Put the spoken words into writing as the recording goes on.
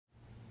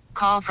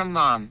Call from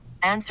mom.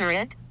 Answer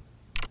it.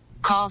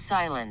 Call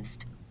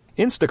silenced.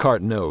 Instacart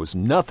knows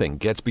nothing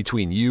gets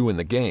between you and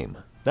the game.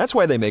 That's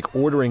why they make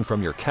ordering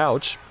from your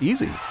couch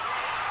easy.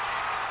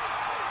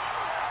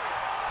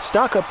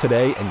 Stock up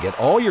today and get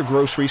all your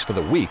groceries for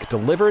the week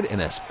delivered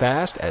in as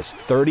fast as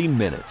 30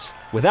 minutes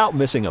without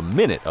missing a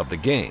minute of the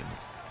game.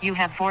 You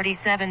have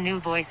 47 new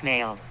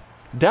voicemails.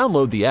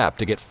 Download the app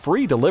to get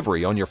free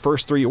delivery on your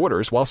first 3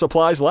 orders while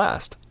supplies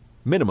last.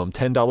 Minimum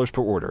 $10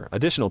 per order.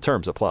 Additional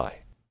terms apply.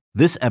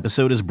 This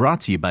episode is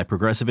brought to you by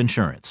Progressive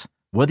Insurance.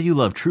 Whether you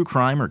love true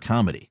crime or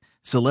comedy,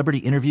 celebrity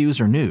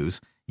interviews or news,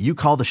 you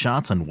call the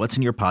shots on what's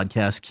in your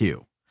podcast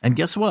queue. And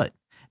guess what?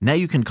 Now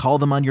you can call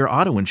them on your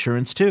auto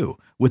insurance too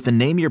with the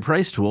Name Your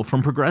Price tool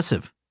from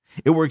Progressive.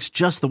 It works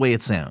just the way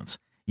it sounds.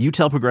 You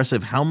tell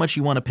Progressive how much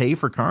you want to pay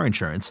for car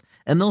insurance,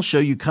 and they'll show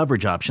you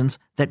coverage options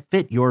that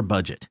fit your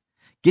budget.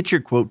 Get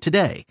your quote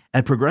today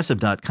at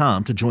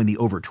Progressive.com to join the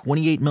over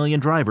 28 million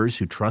drivers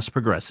who trust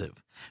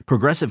Progressive.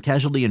 Progressive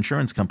Casualty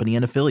Insurance Company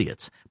and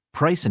Affiliates.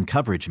 Price and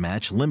coverage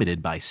match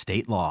limited by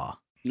state law.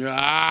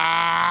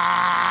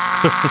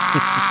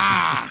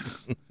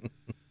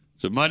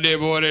 So Monday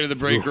morning in the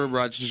break room,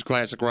 Rochester's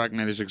Classic Rock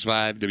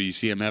 96.5,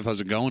 WCMF. How's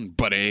it going,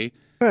 buddy?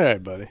 All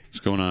right, buddy. What's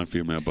going on for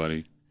you, my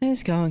buddy?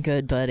 It's going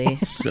good, buddy.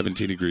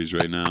 17 degrees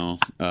right now.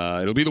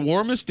 It'll be the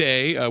warmest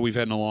day we've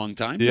had in a long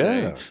time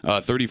today.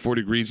 Yeah. 34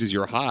 degrees is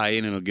your high,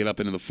 and it'll get up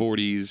into the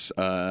 40s,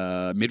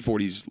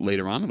 mid-40s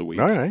later on in the week.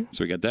 All right.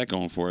 So we got that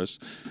going for us.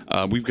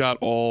 We've got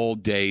all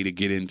day to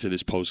get into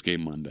this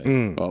post-game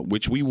Monday,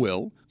 which we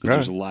will, because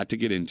there's a lot to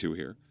get into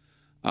here.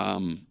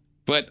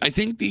 But I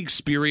think the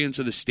experience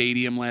of the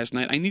stadium last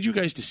night, I need you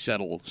guys to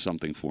settle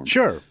something for me.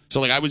 Sure.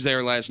 So, I was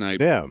there last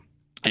night. Yeah.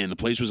 And the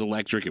place was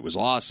electric. It was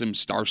awesome.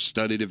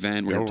 Star-studded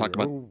event. We're going to talk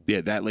about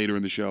that later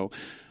in the show.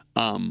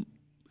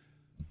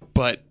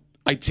 But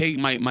I take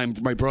my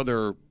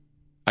brother.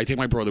 I take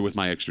my brother with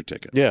my extra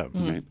ticket. Yeah.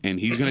 Okay? And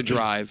he's going to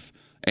drive.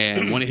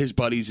 And one of his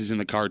buddies is in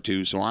the car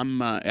too. So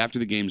I'm after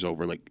the game's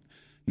over.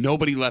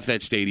 Nobody left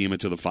that stadium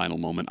until the final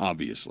moment.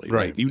 Obviously,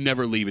 right? You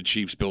never leave a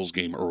Chiefs-Bills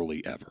game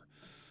early ever.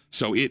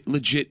 So it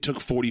legit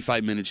took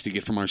 45 minutes to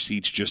get from our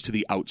seats just to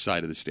the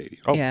outside of the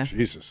stadium. Oh, yeah.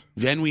 Jesus.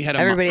 Then we had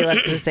Everybody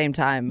left at the same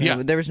time.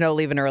 Yeah. There was no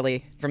leaving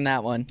early from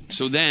that one.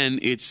 So then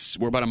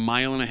we're about a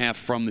mile and a half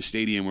from the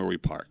stadium where we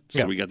parked.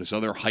 So we got this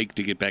other hike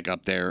to get back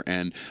up there,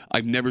 and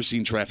I've never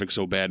seen traffic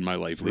so bad in my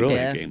life leaving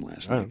that game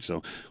last night.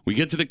 So we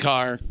get to the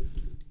car,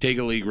 take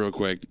a leak real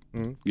quick,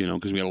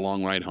 because we had a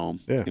long ride home,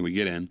 and we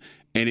get in.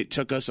 And it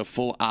took us a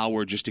full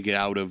hour just to get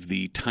out of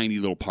the tiny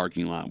little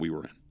parking lot we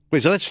were in.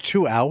 Wait, so that's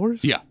 2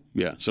 hours? Yeah.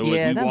 Yeah, so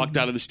we walked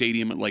out of the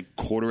stadium at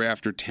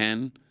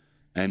 10:15,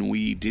 and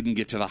we didn't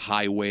get to the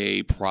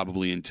highway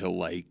probably until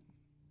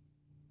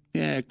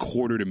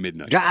quarter to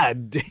midnight.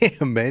 God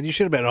damn, man, you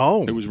should have been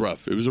home. It was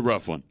rough. It was a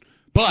rough one.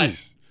 But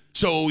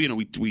so we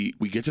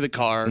get to the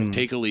car,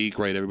 take a leak,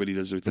 right? Everybody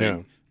does their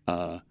thing.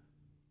 Yeah.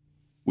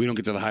 We don't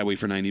get to the highway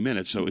for 90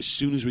 minutes. So as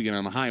soon as we get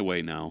on the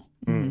highway now,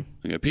 I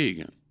got to pee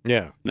again.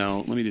 Yeah. Now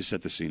let me just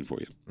set the scene for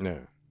you. Yeah.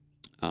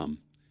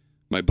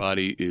 My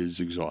body is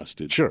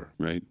exhausted. Sure.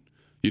 Right.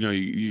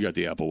 You got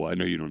the Apple Watch. I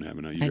know you don't have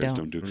it now. You guys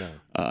don't do. No.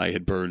 I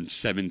had burned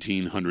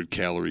 1,700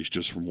 calories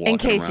just from walking In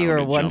case around you were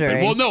and wondering.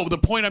 jumping. Well, no, the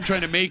point I'm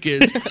trying to make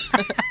is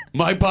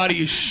my body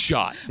is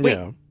shot. Wait,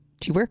 Yeah.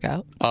 do you work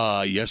out?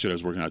 Yesterday I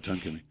was working out a ton,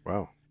 Kimmy.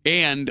 Wow.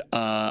 And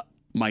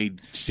my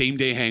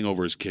same-day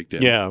hangover has kicked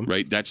in. Yeah.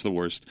 Right? That's the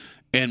worst.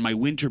 And my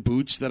winter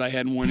boots that I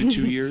hadn't worn in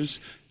 2 years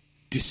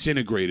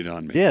disintegrated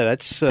on me. Yeah,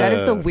 that's... that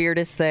is the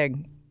weirdest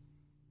thing.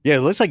 Yeah,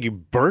 it looks like you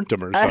burnt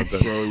them or something.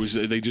 Bro,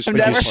 they just I've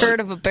fell never apart. heard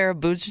of a pair of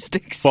boots just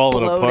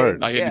exploding. Falling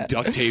apart. I had to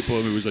duct tape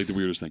them. It was like the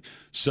weirdest thing.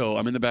 So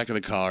I'm in the back of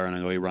the car, and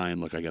I go, hey, Ryan,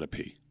 look, I got to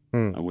pee.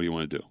 What do you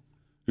want to do?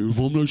 If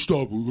I'm not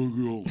stopping, we're going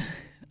to go.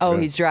 Oh,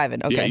 he's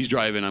driving. Okay. Yeah, he's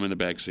driving. I'm in the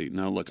back seat.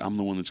 Now, look, I'm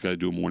the one that's got to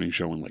do a morning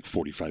show in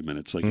 45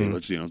 minutes. Hey,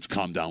 let's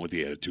calm down with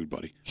the attitude,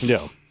 buddy.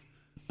 Yeah.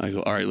 I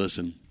go, all right,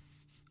 listen,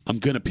 I'm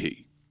going to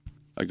pee.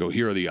 I go,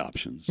 here are the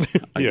options.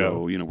 I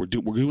go, we're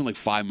doing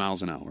 5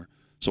 miles an hour.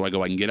 So I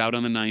go, I can get out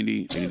on the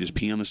 90. I can just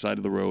pee on the side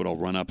of the road. I'll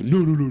run up. And, no.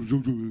 I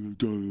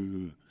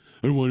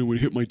don't want anyone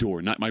to hit my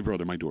door. Not my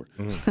brother, my door.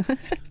 I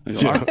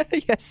go, all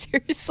right. Yeah,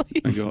 seriously.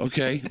 I go,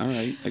 okay, all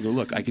right. I go,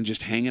 look, I can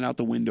just hang it out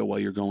the window while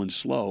you're going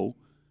slow.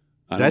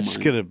 That's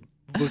going to...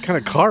 What kind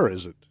of car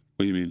is it?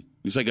 What do you mean?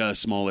 It's like a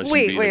small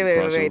SUV.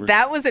 Wait.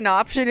 That was an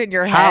option in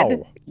your How?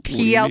 head?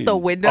 Pee out the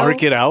window?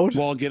 Arc it out?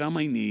 Well, I'll get on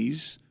my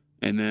knees.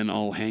 And then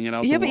I'll hang it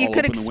out Yeah, the but wall, you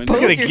could open the window.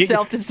 expose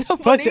yourself to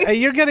somebody.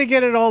 You're going to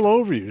get it all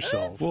over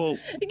yourself. Well,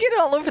 You get it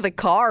all over the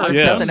car or I've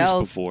done something this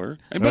else. before.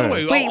 And by the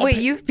way, Wait,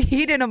 you've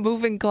peed in a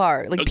moving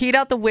car? Peed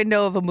out the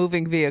window of a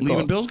moving vehicle?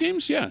 leaving Bills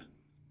games? Yeah.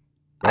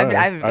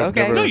 I've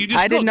okay. never- No, you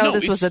just I didn't know no,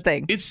 this was a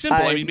thing. It's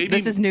simple. I mean,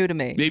 maybe this is new to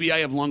me. Maybe I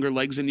have longer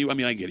legs than you. I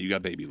mean, I get it. You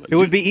got baby legs. It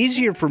would be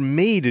easier for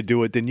me to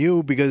do it than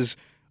you because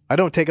I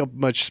don't take up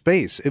much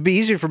space. It'd be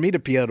easier for me to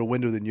pee out a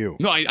window than you.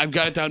 No, I've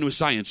got it down to a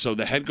science. So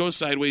the head goes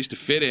sideways to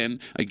fit in.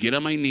 I get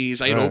on my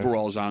knees. I had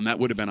overalls on. That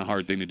would have been a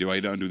hard thing to do. I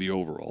had to undo the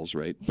overalls,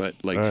 right? But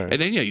and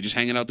then you just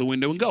hang it out the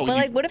window and go.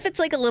 But what if it's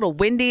like a little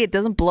windy? It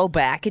doesn't blow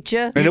back at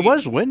you. And it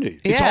was windy.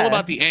 It's all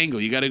about the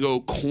angle. You got to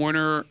go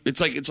corner. It's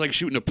like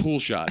shooting a pool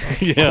shot.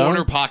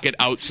 Corner pocket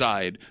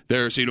outside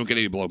there, so you don't get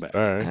any blowback.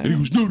 All right. And he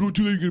goes, no, don't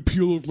do that. You're gonna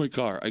pee all over my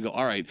car. I go,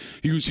 all right.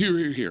 He goes,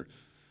 here.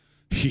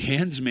 He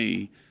hands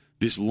me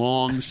this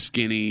long,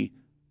 skinny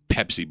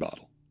Pepsi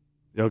bottle.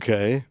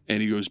 Okay.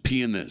 And he goes,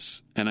 pee in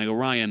this. And I go,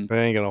 Ryan. That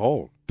ain't going to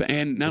hold.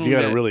 And not you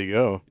only got to really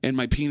go. And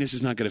my penis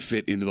is not going to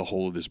fit into the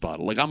hole of this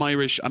bottle. Like, I'm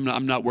Irish. I'm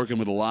not working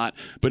with a lot,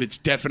 but it's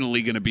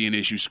definitely going to be an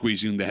issue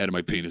squeezing the head of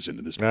my penis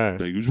into this bottle.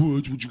 Right. He goes, well,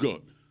 that's what you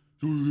got.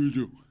 What are you going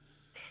to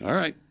do? All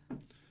right.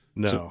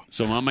 No.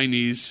 So I'm on my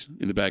knees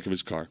in the back of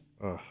his car.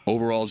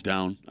 Overalls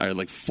down. I had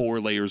like 4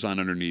 layers on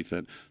underneath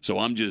it. So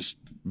I'm just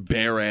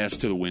bare ass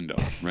to the window,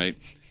 right?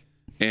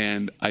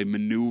 And I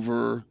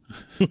maneuver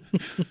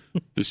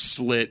the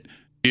slit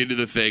into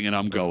the thing, and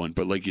I'm going.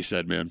 But like you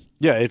said, man.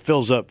 Yeah, it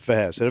fills up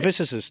fast. And if it's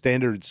just a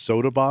standard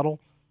soda bottle,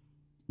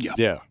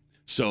 yeah.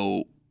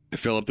 So I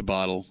fill up the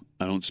bottle.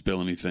 I don't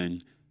spill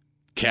anything.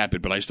 Cap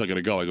it, but I still got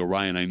to go. I go,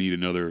 Ryan, I need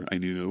another. I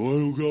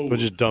don't go. We'll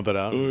just dump it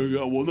out.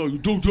 Well, no,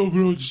 don't dump it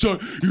on the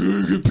side.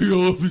 You're going to pee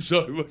all over the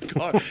side of my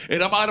car.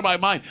 And I'm out of my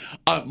mind.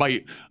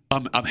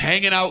 I'm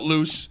hanging out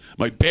loose.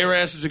 My bare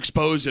ass is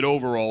exposed in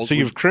overalls. So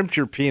you've crimped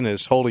your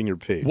penis holding your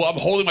pee. Well, I'm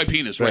holding my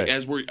penis, right?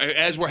 As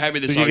we're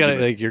having this so you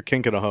argument. Got you're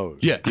kinking a hose.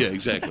 Yeah,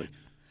 exactly.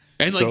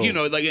 And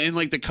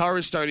the car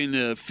is starting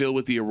to fill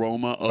with the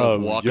aroma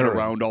of walking urine.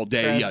 Around all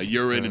day. Gross.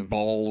 Yeah, urine and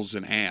balls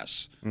and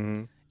ass.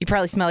 Mm-hmm. You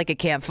probably smell like a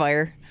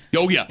campfire.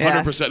 Oh, yeah,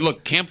 100%.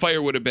 Look,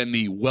 campfire would have been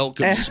the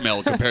welcome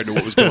smell compared to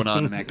what was going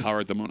on in that car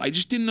at the moment. I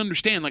just didn't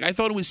understand. Like, I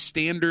thought it was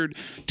standard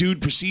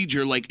dude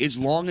procedure. Like, as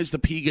long as the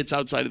pee gets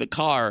outside of the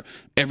car,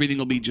 everything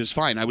will be just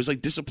fine. I was, like,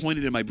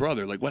 disappointed in my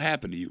brother. Like, what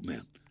happened to you,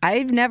 man?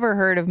 I've never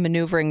heard of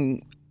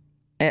maneuvering,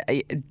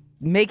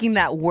 making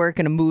that work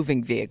in a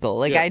moving vehicle.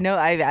 Like, I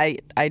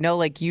know,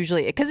 like,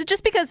 usually,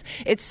 because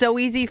it's so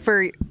easy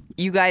for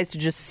you guys to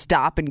just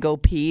stop and go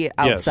pee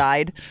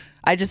outside. Yes.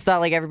 I just thought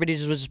like everybody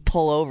just would just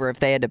pull over if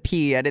they had to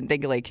pee. I didn't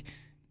think like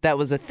that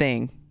was a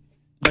thing.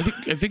 I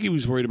think he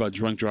was worried about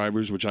drunk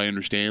drivers, which I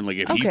understand. Like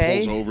if he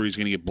pulls over, he's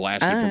going to get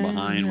blasted from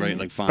behind, right?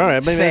 Like fine. All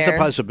right, maybe that's a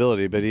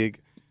possibility, but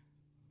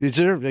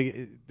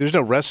there's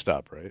no rest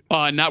stop,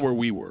 right? Not where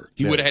we were.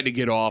 He would have had to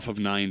get off of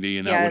 90,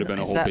 and that would have been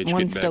a whole bitch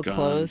getting back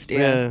closed?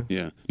 on.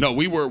 Yeah. No,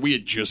 we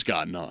had just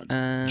gotten on.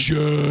 And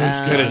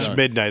it's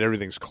midnight.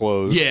 Everything's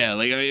closed. Yeah,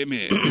 like I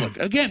mean, look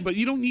again, but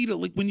you don't need it.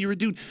 Like when you're a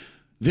dude,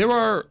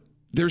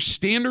 there's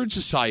standard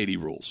society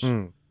rules,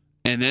 and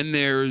then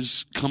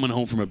there's coming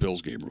home from a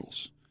Bills game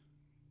rules.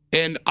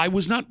 And I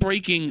would not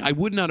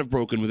have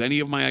broken with any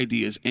of my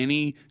ideas,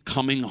 any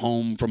coming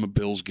home from a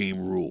Bills game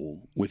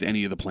rule with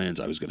any of the plans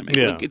I was going to make.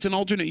 Yeah. Like, it's an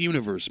alternate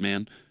universe,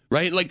 man,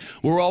 right? Like,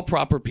 we're all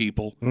proper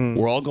people.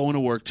 We're all going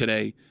to work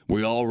today.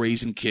 We're all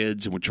raising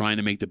kids, and we're trying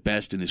to make the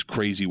best in this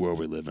crazy world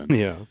we live in.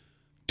 Yeah.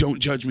 Don't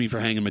judge me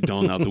for hanging my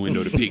dong out the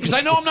window to pee, because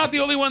I know I'm not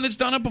the only one that's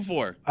done it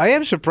before. I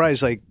am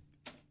surprised,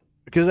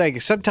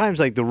 because sometimes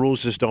the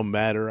rules just don't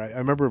matter. I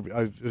remember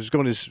I was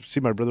going to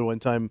see my brother one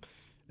time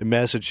in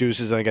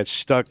Massachusetts, and I got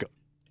stuck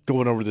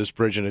going over this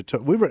bridge, and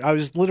I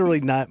was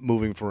literally not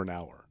moving for an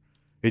hour.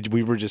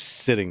 We were just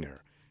sitting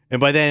there, and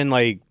by then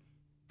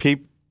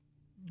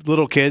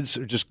little kids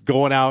are just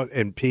going out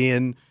and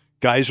peeing.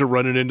 Guys are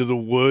running into the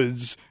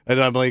woods,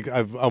 and I'm like,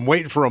 I'm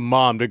waiting for a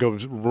mom to go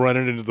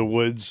running into the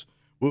woods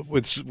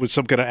with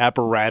some kind of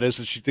apparatus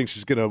that she thinks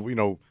is going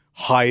to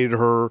hide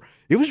her.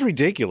 It was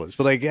ridiculous,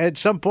 but at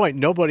some point,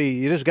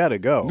 you just got to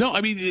go. No,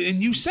 I mean,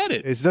 and you said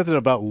it. It's nothing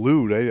about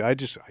lewd. I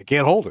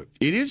can't hold it.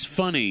 It is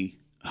funny,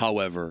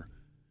 however,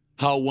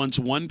 how once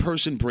one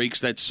person breaks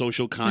that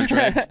social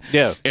contract,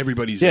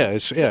 everybody's in.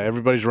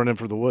 Everybody's running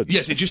for the woods.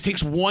 Yes, it just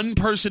takes one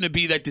person to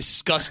be that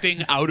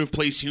disgusting, out of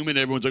place human.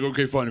 Everyone's like,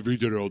 okay, fine, if you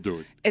did it, I'll do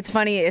it. It's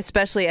funny,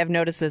 especially I've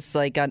noticed this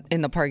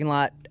in the parking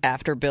lot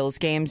after Bills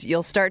games.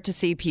 You'll start to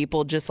see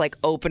people just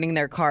opening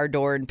their car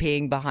door and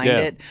peeing behind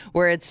it,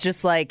 where it's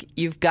just like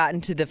you've gotten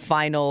to the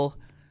final.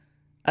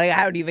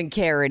 I don't even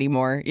care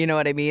anymore. You know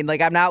what I mean?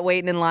 I'm not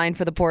waiting in line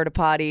for the porta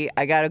potty.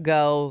 I gotta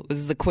go. This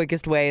is the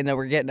quickest way, and then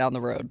we're getting down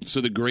the road. So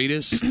the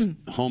greatest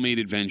homemade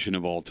invention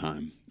of all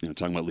time.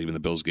 Talking about leaving the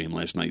Bills game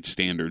last night.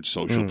 Standard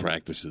social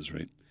practices,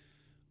 right?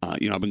 I've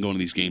been going to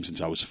these games since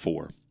I was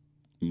 4.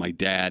 My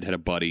dad had a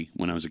buddy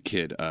when I was a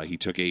kid. He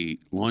took a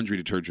laundry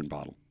detergent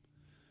bottle.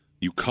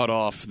 You cut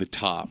off the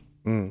top,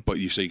 but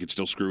you could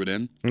still screw it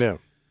in. Yeah.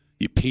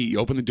 You pee. You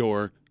open the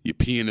door. You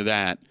pee into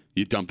that.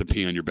 You dump the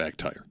pee on your back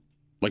tire.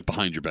 Like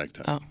behind your back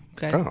tire. Oh,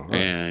 okay. Oh, right.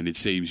 And it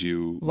saves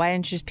you. Why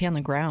didn't you just pee on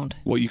the ground?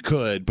 Well, you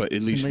could, but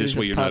at least this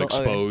way you're not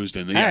exposed,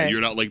 and right. you're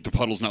not the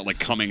puddle's not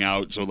coming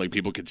out, so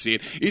people can see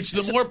it. It's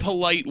the more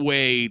polite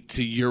way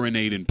to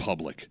urinate in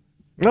public.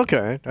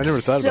 Okay, I never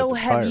thought about that. So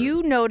have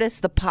you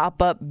noticed the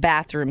pop-up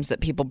bathrooms that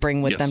people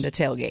bring with them to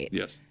tailgate?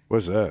 Yes.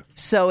 What's that?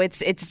 So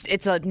it's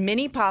a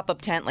mini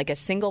pop-up tent, like a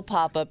single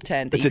pop-up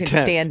tent that It's you a can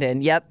tent. stand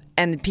in. Yep.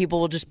 And people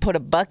will just put a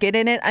bucket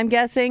in it, I'm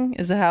guessing.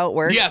 Is that how it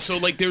works? Yeah, so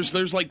like there's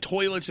like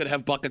toilets that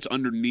have buckets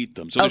underneath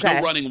them. So there's no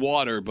running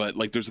water, but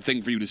like there's a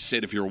thing for you to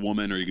sit if you're a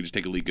woman, or you can just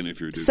take a leak in it if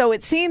you're a dude. So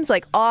it seems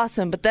like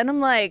awesome, but then I'm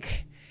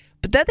like,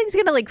 but that thing's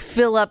gonna like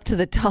fill up to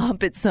the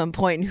top at some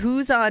point. And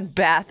who's on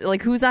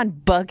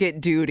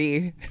bucket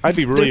duty? I'd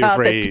be really throughout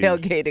afraid the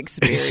tailgate if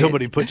experience.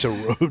 somebody puts a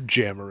road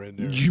jammer in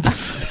there.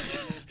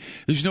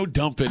 There's no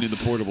dumping in the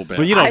portable bath.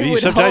 Well, you know, I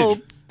would sometimes.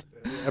 hope.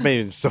 I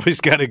mean,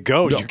 somebody's got to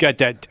go. No. You got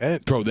that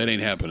tent. Bro, that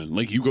ain't happening.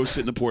 Like, you go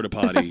sit in the porta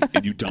potty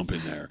and you dump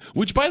in there.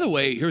 Which, by the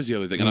way, here's the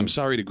other thing, and I'm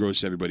sorry to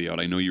gross everybody out.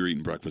 I know you're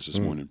eating breakfast this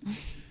morning.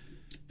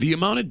 The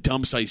amount of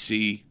dumps I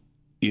see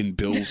in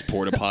Bill's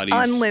porta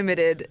potties.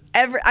 Unlimited.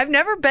 I've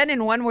never been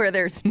in one where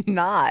there's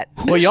not.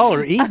 Well, y'all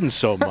are eating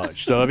so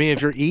much. So, I mean,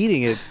 if you're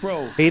eating at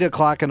 8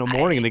 o'clock in the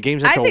morning and the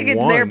game's at I think it's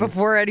 1. there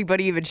before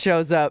anybody even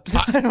shows up, so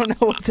I don't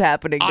know what's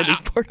happening to these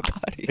porta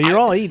potties. And you're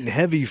all eating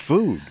heavy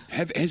food.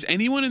 Has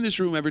anyone in this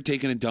room ever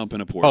taken a dump in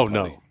a porta potty?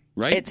 No.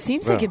 Right? It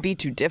seems like it'd be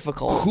too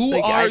difficult.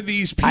 Who are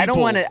these people? I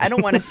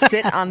don't want to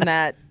sit on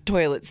that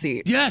toilet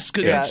seat. Yes,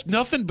 because it's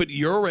nothing but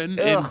urine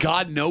and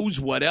God knows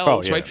what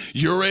else, right?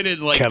 Urine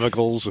and like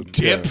chemicals and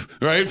dip,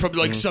 right? From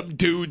like some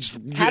dudes.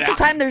 Half the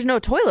time there's no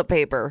toilet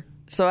paper,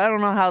 so I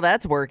don't know how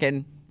that's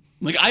working.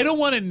 Like, I don't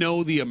want to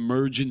know the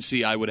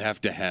emergency I would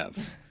have to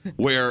have.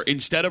 Where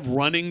instead of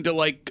running to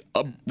like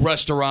a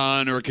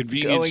restaurant or a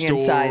convenience Going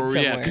inside store,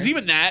 somewhere. because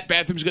even that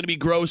bathroom's going to be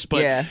gross,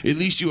 but at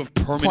least you have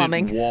permanent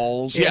Plumbing.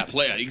 walls.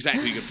 Exactly.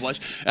 You can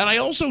flush. And I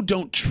also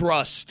don't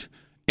trust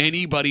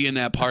anybody in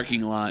that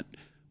parking lot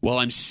while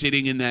I'm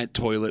sitting in that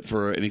toilet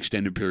for an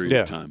extended period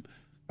of time.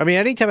 I mean,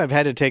 anytime I've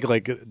had to take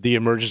like the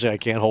emergency, I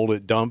can't hold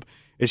it dump.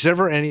 It's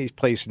never any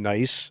place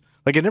nice.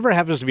 Like, it never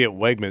happens to be at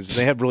Wegmans. And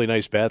they have really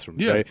nice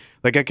bathrooms, right?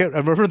 Like, I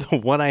remember the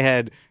one I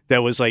had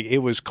that was like, it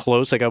was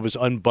close. Like, I was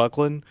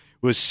unbuckling.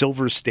 It was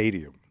Silver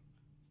Stadium.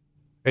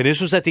 And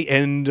this was at the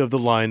end of the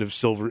line of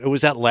Silver. It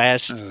was that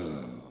last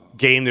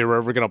game they were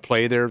ever going to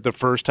play there, the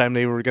first time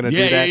they were going to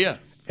do that. Yeah.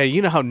 And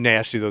you know how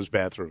nasty those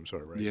bathrooms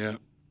are, right? Yeah.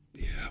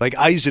 Like,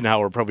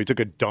 Eisenhower probably took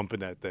a dump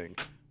in that thing.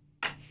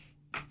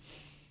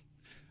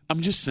 I'm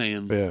just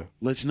saying,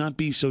 let's not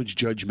be so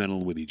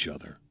judgmental with each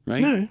other,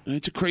 right?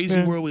 It's a crazy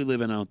world we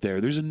live in out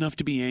there. There's enough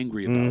to be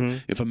angry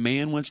about. If a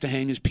man wants to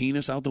hang his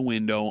penis out the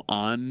window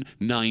on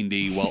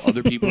 90 while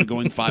other people are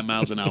going 5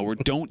 miles an hour,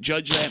 don't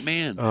judge that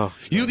man.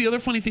 You know the other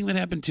funny thing that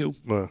happened too?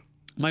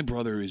 My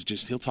brother is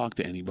he'll talk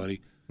to anybody.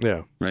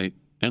 Yeah. Right?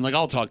 And like,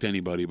 I'll talk to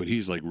anybody, but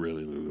he's like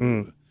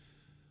really...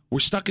 We're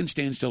stuck in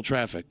standstill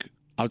traffic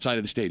outside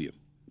of the stadium.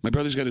 My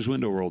brother's got his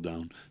window rolled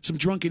down. Some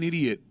drunken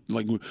idiot,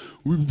 like, they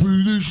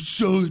should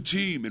sell the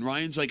team. And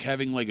Ryan's like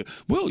having like,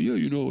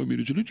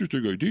 it's an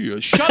interesting idea.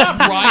 Shut up,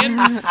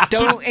 Ryan.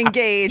 Don't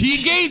engage. He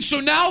engaged. So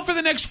now for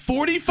the next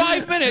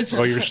 45 minutes.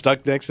 Oh, you're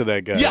stuck next to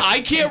that guy. Yeah,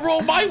 I can't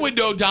roll my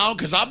window down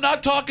because I'm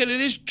not talking to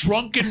this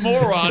drunken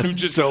moron who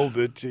just sold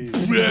the team.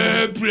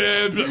 Blah,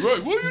 blah, blah.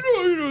 Right.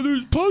 Well,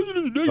 there's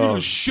positives and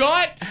negatives.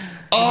 Shut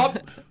up.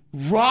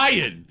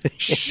 Ryan,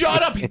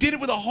 shut up. He did it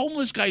with a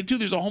homeless guy, too.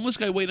 There's a homeless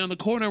guy waiting on the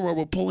corner where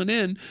we're pulling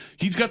in.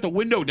 He's got the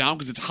window down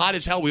because it's hot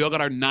as hell. We all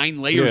got our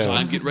 9 layers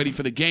on, getting ready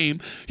for the game.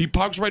 He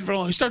parks right in front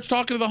of him. He starts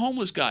talking to the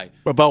homeless guy.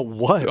 About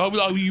what?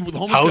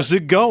 How's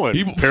it going?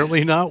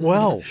 Apparently not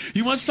well.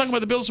 He wants to talk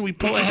about the bill, so we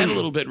pull ahead a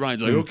little bit.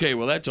 Ryan's like, okay,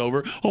 well, that's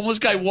over. Homeless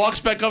guy walks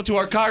back up to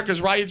our car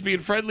because Ryan's being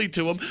friendly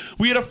to him.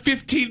 We had a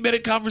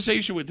 15-minute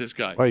conversation with this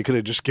guy. Oh, you could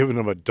have just given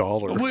him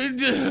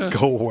 $1.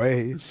 Go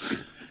away.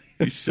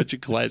 He's such a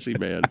classy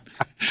man.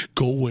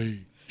 Go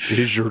away.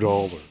 Here's your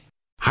 $1.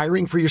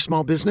 Hiring for your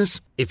small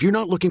business? If you're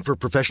not looking for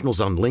professionals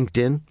on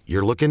LinkedIn,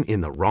 you're looking in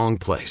the wrong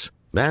place.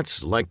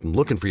 That's like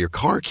looking for your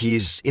car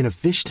keys in a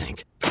fish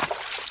tank.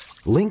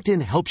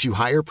 LinkedIn helps you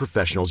hire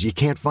professionals you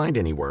can't find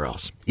anywhere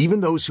else,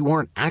 even those who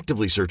aren't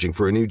actively searching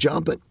for a new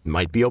job but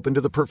might be open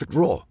to the perfect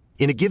role.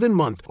 In a given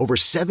month, over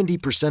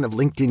 70% of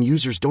LinkedIn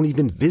users don't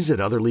even visit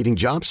other leading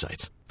job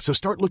sites. So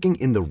start looking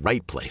in the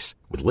right place.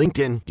 With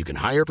LinkedIn, you can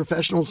hire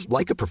professionals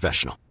like a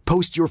professional.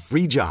 Post your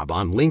free job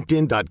on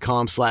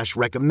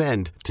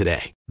linkedin.com/recommend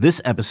today.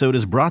 This episode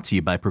is brought to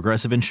you by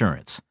Progressive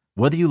Insurance.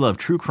 Whether you love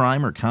true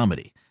crime or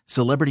comedy,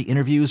 celebrity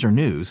interviews or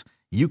news,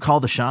 you call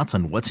the shots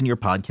on what's in your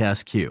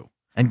podcast queue.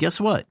 And guess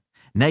what?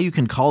 Now you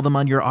can call them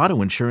on your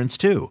auto insurance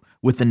too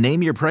with the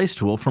Name Your Price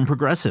tool from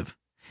Progressive.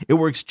 It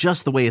works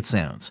just the way it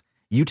sounds.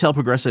 You tell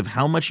Progressive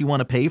how much you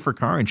want to pay for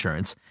car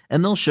insurance,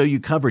 and they'll show you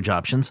coverage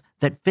options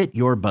that fit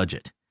your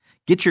budget.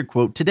 Get your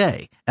quote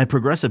today at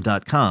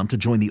Progressive.com to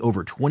join the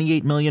over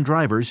 28 million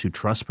drivers who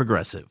trust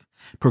Progressive.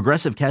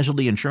 Progressive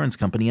Casualty Insurance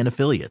Company and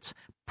Affiliates.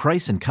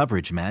 Price and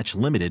coverage match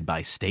limited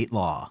by state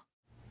law.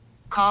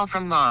 Call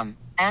from mom.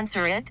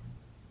 Answer it.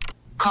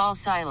 Call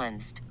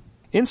silenced.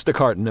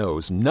 Instacart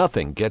knows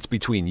nothing gets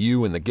between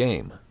you and the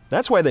game.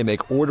 That's why they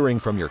make ordering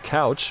from your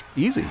couch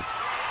easy.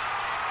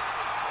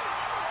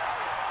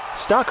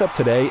 Stock up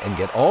today and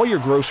get all your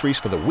groceries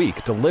for the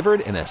week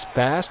delivered in as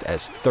fast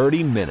as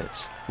 30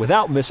 minutes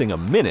without missing a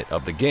minute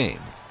of the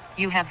game.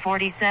 You have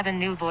 47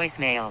 new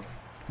voicemails.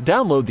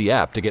 Download the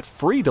app to get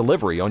free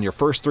delivery on your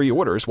first 3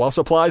 orders while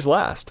supplies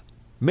last.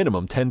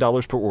 Minimum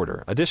 $10 per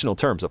order. Additional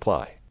terms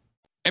apply.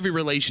 Every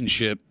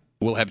relationship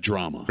will have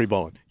drama. Free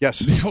balling.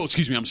 Yes. Oh,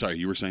 excuse me. I'm sorry.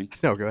 You were saying?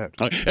 No, go ahead.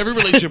 Every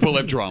relationship will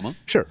have drama.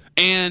 Sure.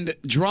 And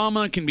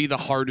drama can be the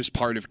hardest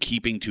part of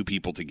keeping two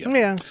people together.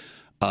 Yeah.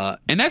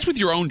 And that's with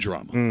your own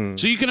drama.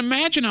 So you can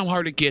imagine how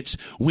hard it gets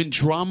when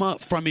drama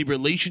from a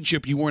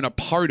relationship you weren't a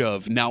part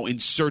of now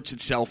inserts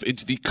itself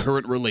into the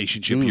current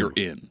relationship you're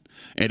in.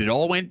 And it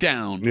all went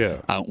down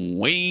out in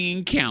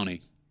Wayne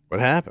County. What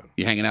happened?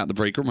 You're hanging out in the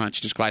break room,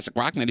 Rochester's Classic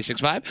Rock,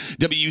 96.5,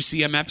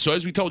 WCMF. So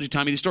as we told you,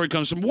 Tommy, the story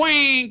comes from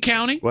Wayne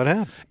County. What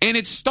happened? And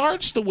it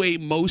starts the way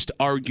most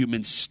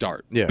arguments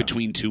start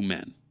between two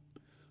men,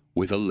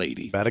 with a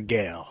lady. About a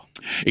gal.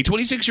 A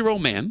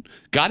 26-year-old man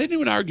got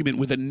into an argument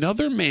with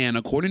another man,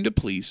 according to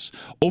police,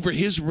 over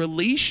his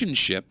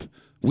relationship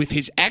with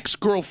his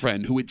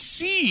ex-girlfriend, who it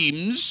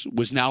seems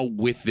was now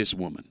with this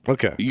woman.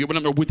 Okay. You get what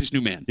I'm with this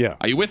new man? Yeah.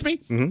 Are you with me?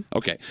 Mm-hmm.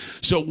 Okay.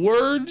 So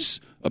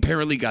words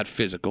apparently got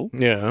physical.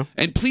 Yeah.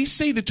 And police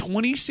say the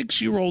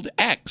 26-year-old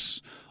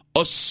ex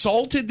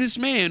assaulted this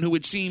man who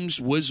it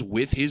seems was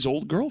with his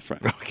old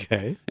girlfriend.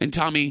 Okay. And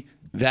Tommy,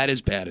 that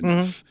is bad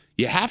enough.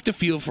 You have to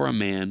feel for a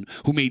man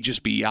who may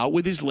just be out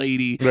with his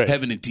lady,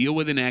 having to deal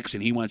with an ex,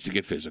 and he wants to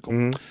get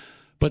physical.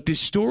 But this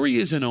story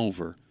isn't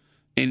over,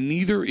 and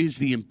neither is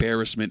the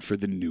embarrassment for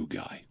the new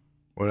guy.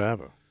 What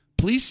happened?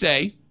 Police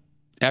say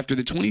after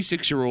the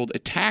 26-year-old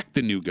attacked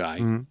the new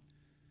guy,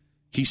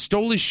 he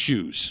stole his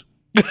shoes.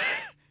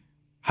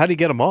 How'd he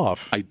get them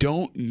off? I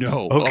don't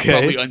know. Okay.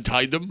 Probably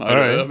untied them,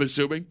 I'm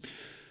assuming.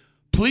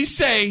 Police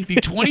say the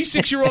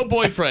 26-year-old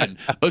boyfriend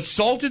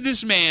assaulted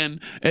this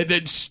man and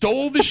then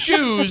stole the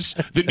shoes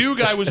the new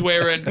guy was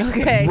wearing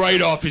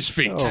right off his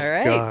feet. Oh, All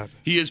right. God.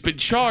 He has been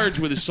charged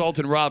with assault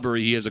and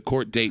robbery. He has a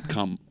court date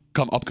come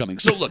upcoming.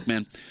 So look,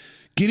 man,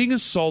 getting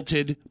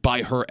assaulted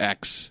by her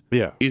ex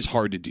is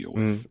hard to deal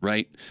with,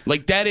 right?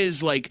 Like that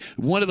is like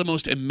one of the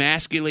most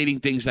emasculating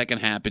things that can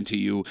happen to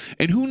you.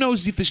 And who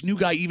knows if this new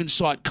guy even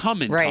saw it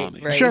coming,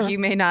 Tommy. Right. Sure. He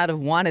may not have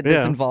wanted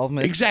this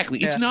involvement. Exactly.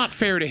 It's not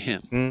fair to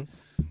him.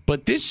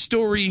 But this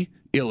story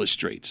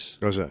illustrates.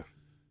 What's that?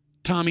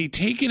 Tommy,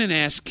 taking an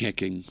ass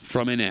kicking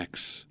from an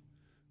ex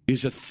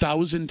is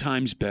 1,000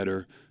 times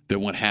better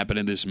than what happened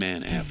to this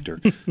man after.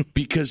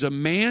 Because a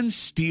man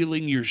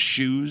stealing your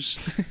shoes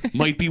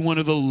might be one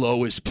of the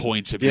lowest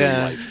points of your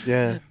life.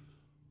 Yeah.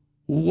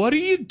 What do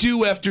you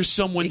do after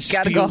someone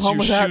steals gotta go home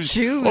your without shoes?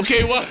 shoes.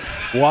 Okay, what?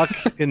 Walk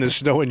in the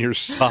snow in your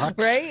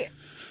socks. Right?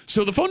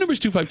 So the phone number is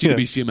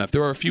 252-BCMF.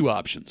 There are a few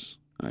options.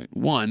 All right.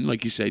 One,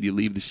 like you said, you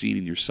leave the scene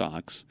in your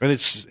socks. And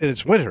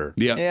it's winter.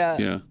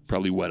 Yeah.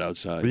 Probably wet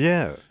outside.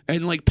 Yeah.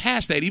 And like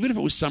past that, even if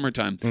it was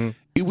summertime,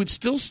 it would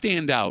still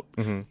stand out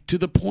to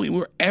the point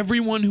where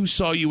everyone who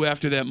saw you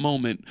after that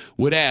moment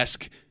would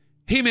ask,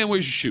 "Hey man,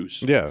 where's your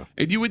shoes?" Yeah.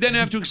 And you would then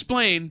have to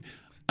explain,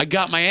 "I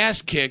got my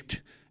ass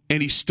kicked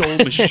and he stole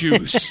my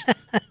shoes."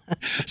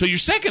 So your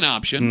second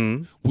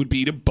option would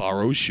be to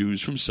borrow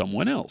shoes from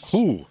someone else.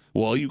 Ooh.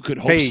 Well, you could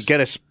hope. Hey,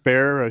 get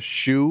a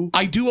shoe.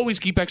 I do always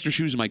keep extra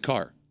shoes in my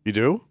car. You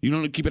do? You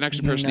don't keep an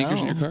extra pair of sneakers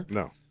in your car?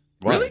 No.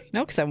 Why? Really?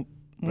 No, because I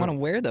want to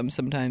wear them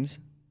sometimes.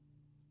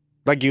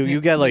 Like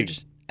you got like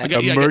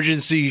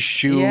emergency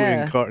shoe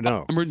Yeah. in car.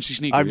 No. Emergency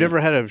sneaker. I've yeah.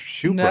 never had a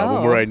shoe No.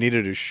 problem where I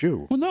needed a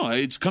shoe. Well, no,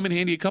 it's come in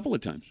handy a couple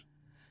of times.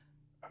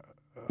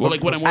 Well,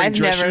 like when I'm wearing I've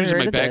dress never shoes and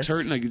my heard of back's this.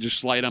 hurting, I can just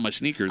slide on my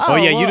sneakers. Oh,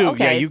 yeah, well, you do.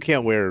 okay. Yeah, you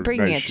can't wear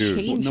Bring me nice a shoes.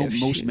 change. No, of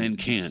most shoes. men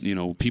can't. You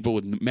know, people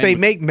with men They with,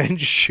 make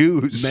men's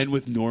shoes. men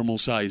with normal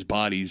sized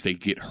bodies, they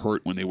get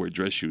hurt when they wear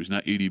dress shoes,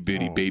 not itty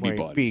bitty baby My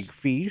bodies. big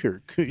feet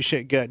are because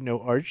I got no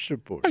arch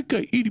support. I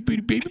got itty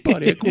bitty baby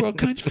body. I grow all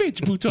kinds of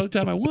fancy boots all the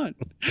time I want.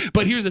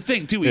 But here's the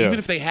thing, too. Yeah. Even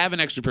if they have an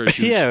extra pair of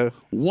shoes,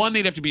 one,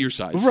 they'd have to be your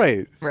size.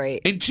 Right. Right.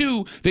 And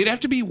two, they'd have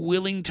to be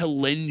willing to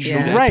lend you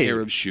Yeah. that Right. pair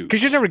of shoes.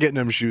 Because you're never getting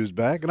them shoes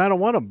back, and I don't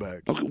want them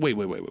back. Okay, wait.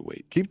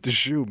 Keep the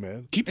shoe,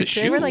 man. Keep the If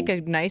shoe. they were like a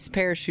nice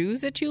pair of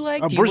shoes that you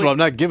liked. First of all, I'm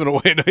not giving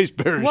away a nice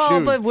pair of well,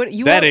 shoes. but what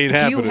you that own- ain't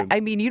do you- happening.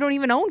 I mean, you don't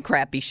even own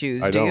crappy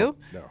shoes, I do don't. you?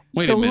 No.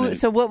 Wait so a minute.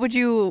 so what would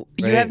you?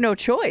 You Right. have no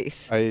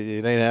choice. It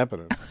ain't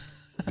happening.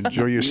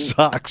 Enjoy your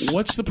socks.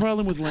 What's the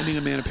problem with lending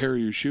a man a pair of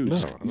your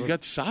shoes? You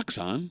got socks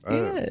on.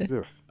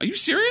 Yeah. Are you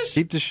serious?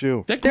 Keep the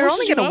shoe. That They're grosses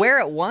only you going to out? wear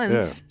it once.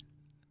 Yeah.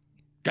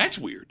 That's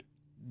weird.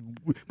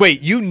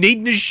 Wait, you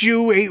needing a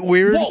shoe ain't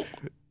weird? Whoa.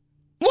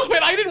 Look,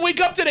 man, I didn't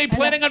wake up today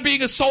planning on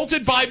being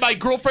assaulted by my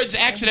girlfriend's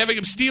ex and having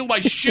him steal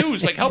my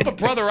shoes. Like, help a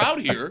brother out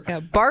here.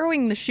 Yeah,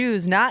 borrowing the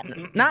shoes not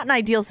an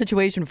ideal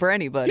situation for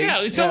anybody.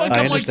 Yeah, it's not like I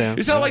I'm like, understand.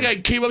 it's not like I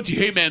came up to you,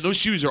 hey man, those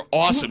shoes are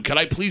awesome. Can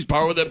I please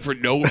borrow them for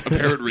no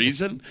apparent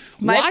reason?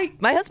 Why?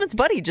 My husband's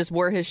buddy just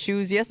wore his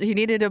shoes yesterday. He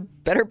needed a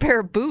better pair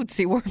of boots.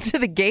 He wore them to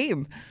the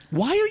game.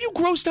 Why are you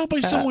grossed out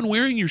by someone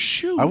wearing your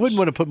shoes? I wouldn't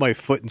want to put my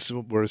foot in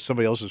where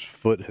somebody else's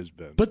foot has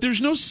been. But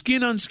there's no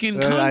skin on skin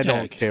I contact.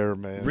 don't care,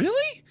 man.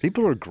 Really?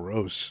 People are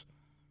gross.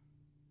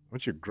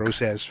 What's your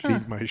gross ass feet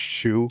in my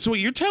shoe? So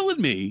you're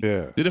telling me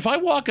Yeah. that if I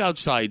walk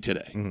outside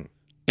today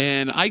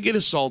and I get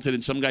assaulted,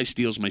 and some guy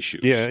steals my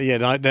shoes. Yeah.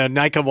 And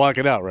I come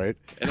walking out, right?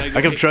 And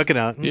I come trucking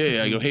out.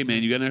 Yeah. I go, hey,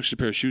 man, you got an extra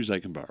pair of shoes I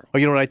can borrow? Oh,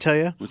 you know what I tell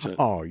you? What's that?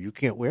 Oh, you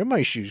can't wear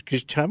my shoes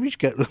because Tommy's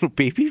got little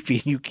baby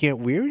feet. You can't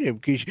wear them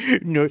because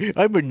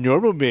I'm a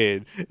normal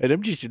man, and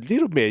I'm just a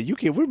little man. You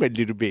can't wear my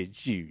little man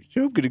shoes.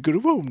 So I'm going to go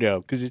home now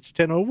because it's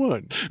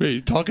 10:01. Hey,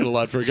 you're talking a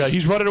lot for a guy.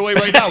 He's running away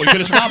right now. We could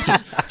have stopped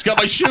him. He's got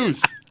my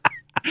shoes.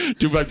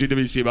 252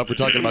 WCM up. We're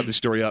talking about this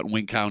story out in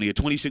Wayne County. A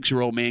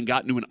 26-year-old man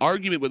got into an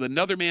argument with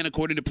another man,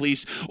 according to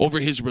police, over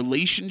his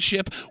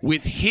relationship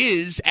with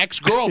his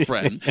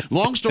ex-girlfriend.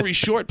 Long story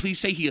short, police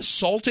say he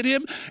assaulted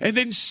him and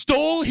then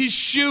stole his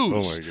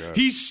shoes. Oh, my God.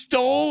 He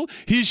stole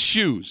his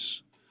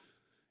shoes.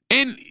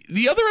 And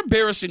the other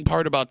embarrassing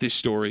part about this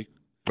story,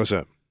 What's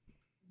that?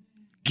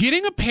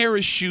 getting a pair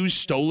of shoes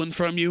stolen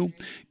from you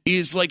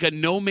is like a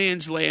no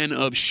man's land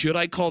of should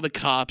I call the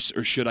cops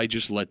or should I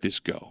just let this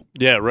go?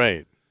 Yeah,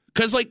 right.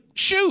 Because, like,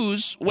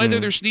 shoes, whether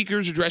they're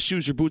sneakers or dress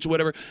shoes or boots or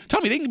whatever,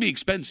 tell me, they can be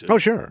expensive. Oh,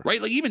 sure.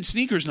 Right? Like, even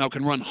sneakers now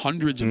can run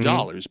hundreds of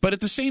dollars. But at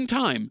the same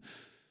time,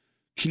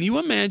 can you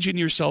imagine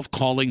yourself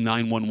calling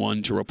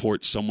 911 to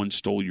report someone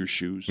stole your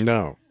shoes?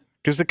 No.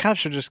 Because the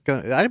cops are just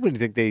going to, I wouldn't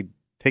think they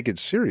take it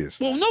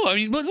seriously. Well, no. I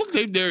mean, look,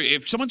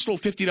 if someone stole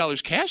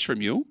 $50 cash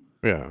from you,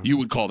 Yeah. you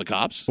would call the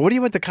cops. What do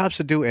you want the cops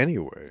to do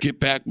anyway? Get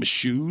back my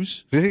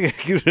shoes. Do you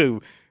think you're going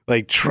to,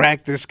 like,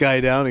 track this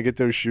guy down and get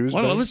those shoes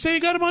Well, back? let's say you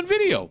got him on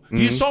video.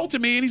 He assaulted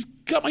me and he's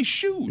got my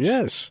shoes.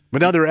 Yes.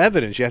 But now they're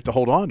evidence. You have to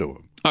hold on to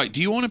them. All right. Do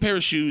you own a pair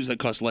of shoes that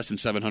cost less than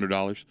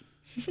 $700?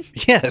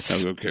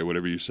 Yes. Okay,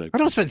 whatever you say. I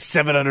don't spend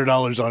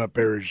 $700 on a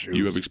pair of shoes.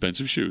 You have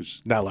expensive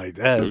shoes. Not like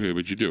that. Okay,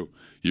 but you do.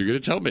 You're going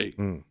to tell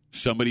me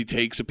somebody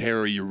takes a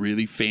pair of your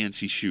really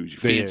fancy shoes, your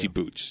fancy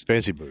boots,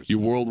 Fancy boots. your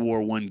World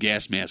War I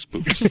gas mask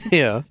boots.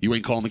 Yeah. You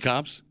ain't calling the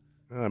cops?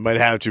 I might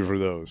have to for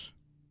those.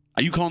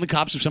 Are you calling the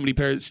cops if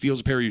somebody steals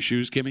a pair of your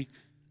shoes, Kimmy?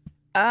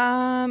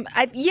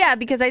 Yeah,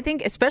 because I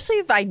think, especially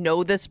if I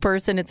know this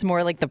person, it's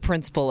more like the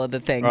principle of the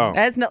thing. Oh. It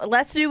has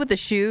less to do with the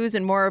shoes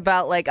and more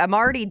about, like, I'm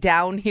already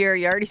down here.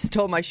 You already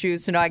stole my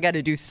shoes, so now I got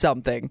to do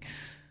something.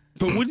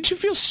 But wouldn't you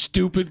feel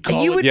stupid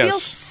calling? You would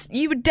Yes.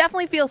 you would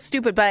definitely feel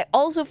stupid, but I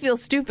also feel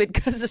stupid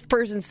because this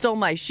person stole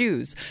my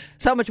shoes.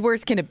 So how much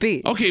worse can it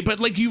be? Okay, but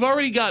like you've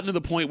already gotten to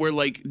the point where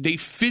like they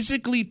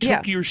physically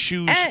took your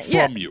shoes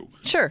from you.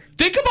 Sure.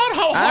 Think about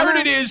how hard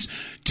it is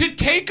to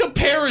take a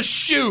pair of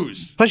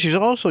shoes. Plus, you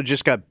also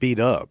just got beat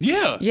up.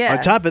 Yeah. Yeah. On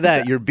top of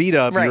that, you're beat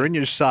up, Right. you're in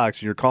your socks,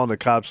 and you're calling the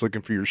cops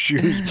looking for your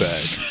shoes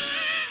back.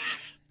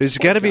 It's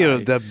got to be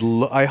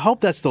I hope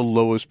that's the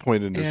lowest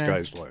point in this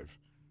guy's life.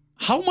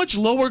 How much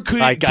lower could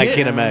it I get?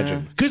 can't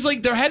imagine. Because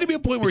like there had to be a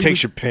point where He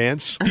takes your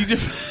pants.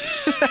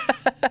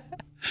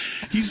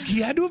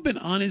 He had to have been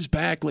on his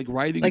back, like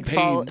writhing Like in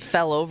pain.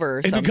 fell over or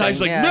and something. the guy's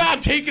like, yeah. "Nah,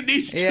 I'm taking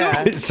these too."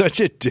 Yeah. It's such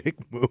a dick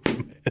move,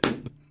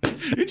 man.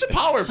 It's a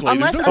power play.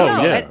 Unless, There's oh, no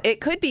no, yeah.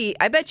 it could be.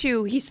 I bet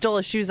you he stole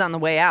his shoes on the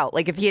way out.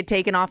 Like if he had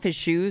taken off his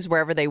shoes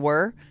wherever they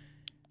were,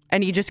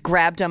 and he just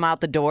grabbed them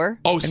out the door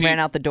and ran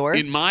out the door.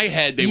 In my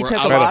head, they He were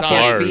took 'em off his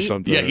outside. feet? or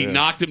something. Yeah, he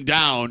knocked him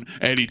down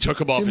and he took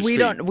him off his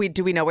feet.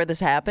 Do we know where this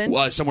happened?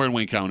 Somewhere in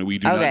Wayne County. We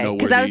do not Okay, know where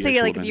because I was the thinking,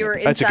 actual like, if event you were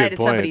happened. That's a good inside at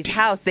point. somebody's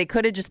house, they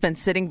could have just been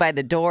sitting by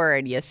the door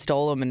and you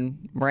stole them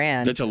and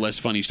ran. That's a less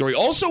funny story.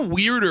 Also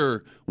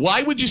weirder.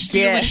 Why would you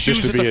steal Yeah. his shoes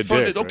Just at to the be a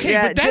front? dick, Okay,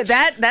 right? but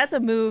that's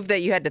a move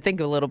that you had to think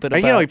a little bit You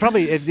about. know, he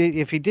probably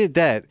if he did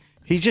that,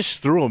 he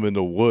just threw him in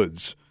the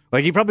woods.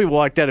 Like he probably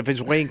walked out. If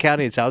it's Wayne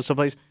County, it's out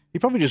someplace. He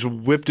probably just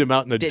whipped him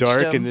out in the Ditched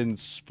dark him. and then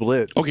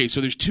split. Okay,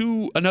 so there's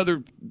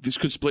this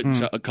could split in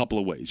a couple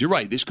of ways. You're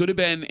right. This could have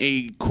been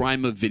a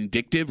crime of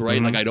vindictive, right?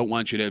 Like, I don't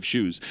want you to have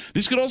shoes.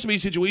 This could also be a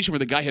situation where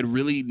the guy had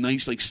really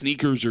nice, like,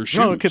 sneakers or shoes.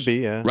 No, it could be,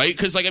 yeah. Right?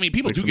 Because, like, I mean,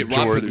 people Like do some get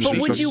robbed for their Jordans. But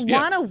sneakers. would you Yeah.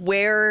 want to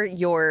wear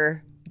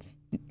your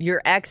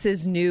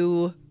ex's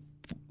new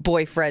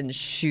boyfriend's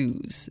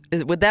shoes?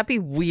 Would that be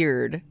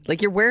weird?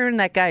 Like you're wearing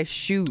that guy's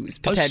shoes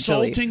potentially.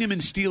 Assaulting him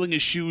and stealing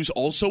his shoes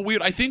also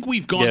weird. I think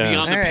we've gone Yeah.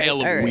 beyond the All right,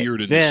 pale of all right.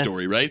 weird in this Yeah,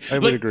 story, right? I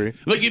would agree.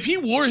 Like if he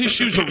wore his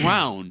shoes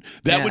around,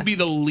 that Yeah. would be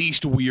the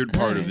least weird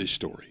part of this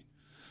story.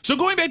 So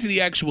going back to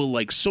the actual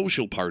like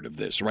social part of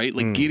this, right?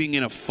 Like getting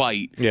in a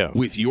fight Yeah.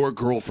 with your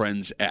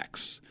girlfriend's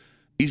ex.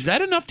 Is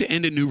that enough to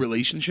end a new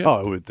relationship? Oh,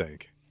 I would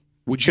think.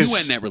 Would you 'cause-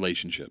 end that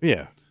relationship?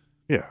 Yeah,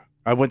 yeah.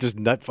 I want this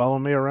nut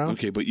following me around.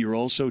 Okay, but you're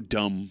also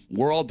dumb.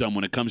 We're all dumb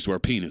when it comes to our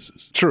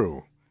penises.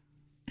 True.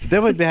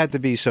 There would have to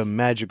be some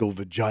magical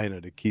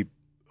vagina to keep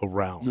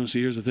around. No,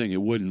 see, here's the thing.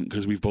 It wouldn't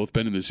because we've both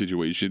been in this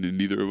situation and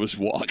neither of us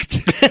walked.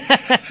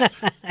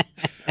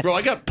 Bro,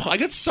 I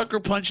got sucker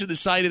punched in the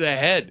side of the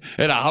head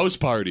at a house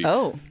party.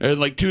 Oh. And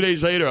like 2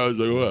 days later, I was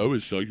like, "Oh, I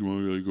was suck. You want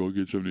to like, go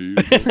get something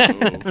to eat?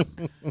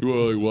 You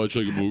want to like watch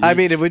like a movie?" I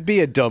mean, it would be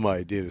a dumb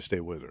idea to stay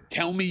with her.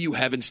 Tell me you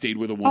haven't stayed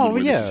with a woman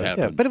where this has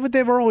happened. But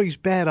they were always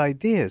bad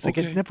ideas. Like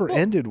Okay. it never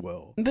ended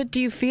well. But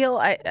do you feel,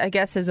 I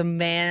guess as a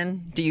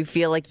man, do you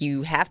feel like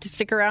you have to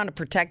stick around to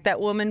protect that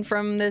woman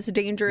from this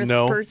dangerous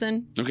No.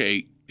 person?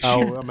 Okay,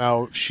 I'm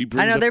out. She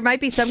brings I know up, there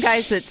might be some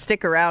guys that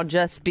stick around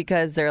just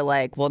because they're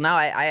like, well, now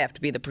I have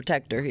to be the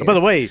protector here. By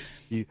the way,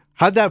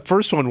 how'd that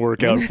first one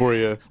work out for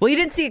you? Well, you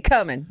didn't see it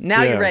coming.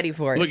 Now you're ready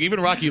for it. Look, even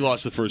Rocky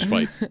lost the first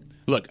fight.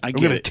 Look, I'm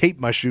going to tape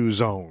my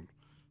shoes on.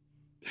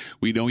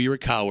 We know you're a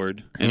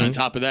coward, and on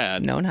top of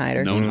that, known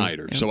hider.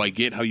 Yep. So I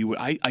get how you would.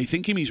 I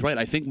think Kimmy's right.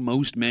 I think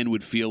most men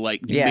would feel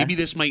like maybe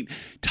this might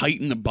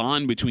tighten the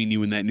bond between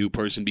you and that new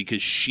person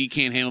because she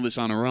can't handle this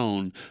on her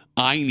own.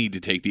 I need to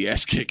take the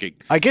ass kicking.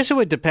 I guess it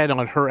would depend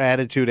on her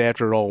attitude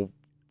after it all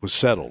was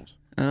settled.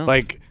 Oh.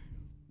 Like,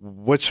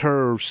 what's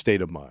her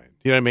state of mind?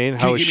 You know what I mean?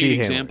 Can How you is give me she an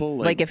handling? example?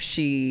 Like if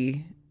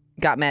she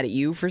got mad at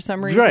you for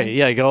some reason? Right,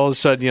 yeah. Like all of a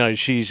sudden,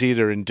 she's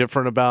either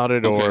indifferent about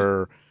it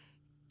or,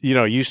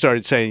 you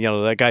started saying,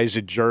 that guy's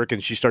a jerk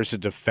and she starts to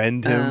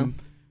defend him.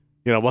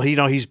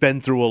 He's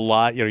been through a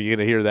lot. You're going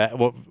to hear that.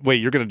 Well,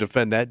 wait, you're going to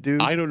defend that dude?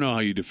 I don't know how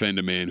you defend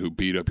a man who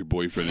beat up your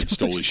boyfriend and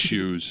stole his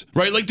shoes.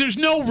 Right? Like, there's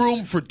no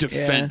room for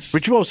defense.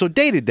 But you also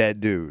dated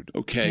that dude.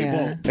 Okay,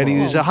 well, and he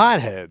was a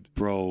hothead.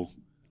 Bro,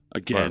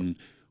 again,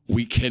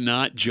 we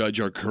cannot judge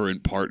our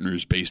current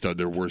partners based on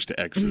their worst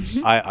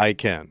exes. I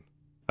can.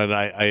 And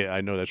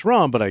I know that's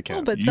wrong, but I can.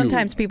 Well, but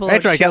sometimes people don't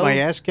after I show... got my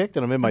ass kicked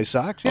and I'm in my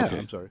socks. Yeah, Okay.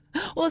 I'm sorry.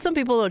 Well, some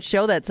people don't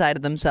show that side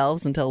of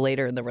themselves until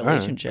later in the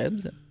relationship.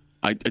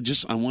 I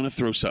want to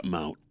throw something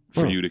out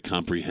for you to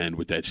comprehend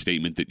with that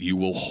statement that you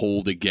will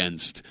hold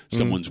against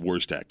someone's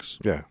worst ex.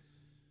 Yeah.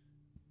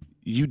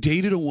 You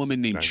dated a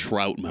woman named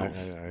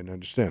Troutmouth. I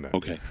understand that.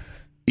 Okay.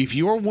 If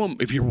your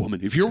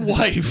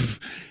wife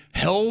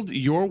held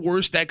your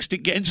worst ex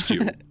against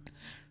you,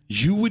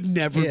 you would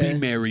never be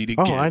married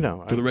again. Oh, I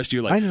know. For the rest of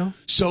your life. I know.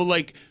 So,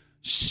 like,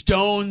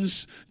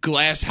 stones,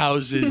 glass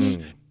houses,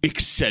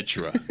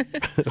 etc.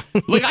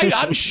 Like,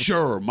 I'm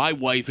sure my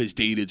wife has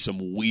dated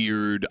some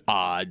weird,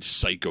 odd,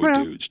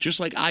 psycho dudes. Just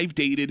like I've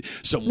dated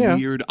some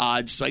weird,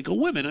 odd, psycho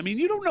women. I mean,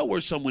 you don't know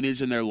where someone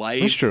is in their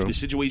life. That's true. The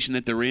situation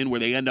that they're in, where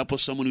they end up with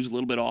someone who's a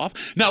little bit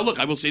off. Now, look,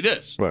 I will say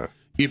this. What?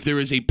 If there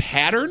is a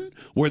pattern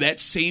where that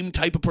same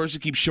type of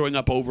person keeps showing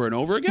up over and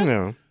over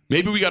again,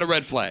 maybe we got a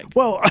red flag.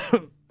 Well,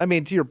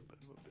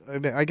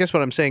 I guess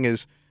what I'm saying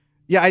is,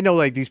 I know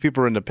like these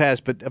people are in the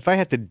past, but if I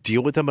have to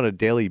deal with them on a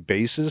daily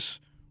basis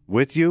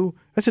with you,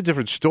 that's a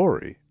different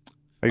story.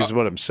 Is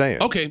what I'm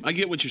saying. Okay, I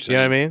get what you're saying.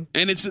 You know what I mean?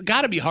 And it's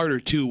got to be harder,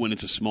 too, when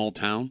it's a small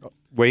town.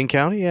 Wayne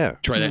County, yeah.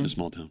 Try that in a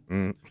small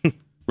town.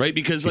 Right?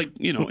 Because,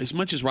 as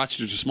much as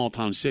Rochester's a small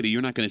town city,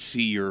 you're not going to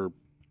see your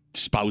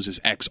spouse's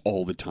ex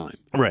all the time.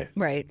 Right.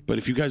 Right. But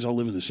if you guys all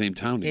live in the same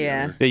town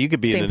together. Yeah, you could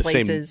be Same in the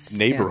places. same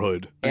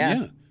neighborhood.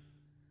 Yeah.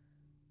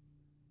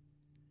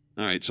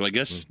 All right, so I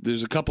guess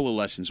there's a couple of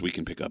lessons we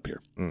can pick up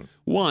here.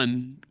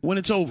 One, when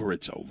it's over,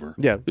 it's over.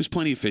 Yeah. There's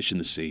plenty of fish in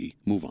the sea.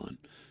 Move on.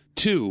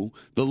 Two,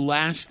 the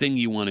last thing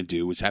you want to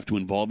do is have to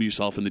involve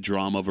yourself in the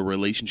drama of a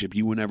relationship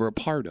you were never a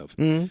part of.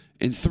 And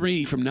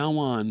three, from now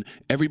on,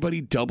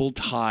 everybody double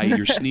tie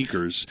your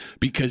sneakers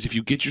because if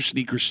you get your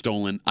sneakers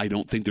stolen, I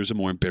don't think there's a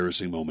more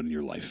embarrassing moment in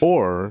your life.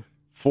 Or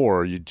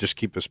four, you just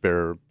keep a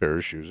spare pair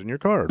of shoes in your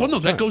car. Well, no,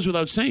 that goes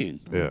without saying.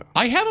 Yeah.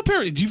 I have a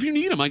pair. If you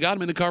need them, I got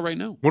them in the car right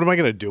now. What am I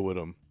going to do with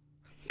them?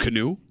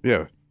 Canoe?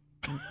 Yeah.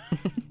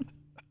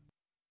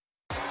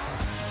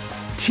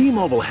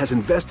 T-Mobile has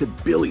invested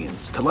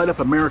billions to light up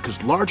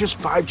America's largest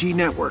 5G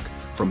network,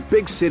 from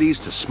big cities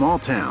to small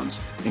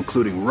towns,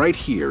 including right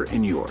here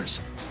in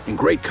yours. And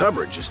great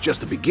coverage is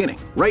just the beginning.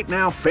 Right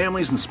now,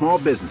 families and small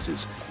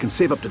businesses can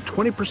save up to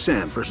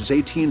 20% versus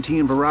AT&T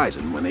and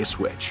Verizon when they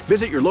switch.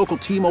 Visit your local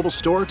T-Mobile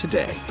store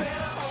today.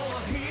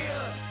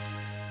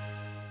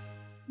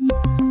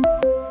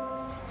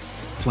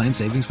 Plan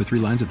savings with 3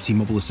 lines of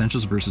T-Mobile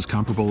Essentials versus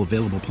comparable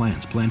available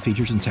plans. Plan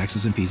features and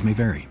taxes and fees may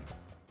vary.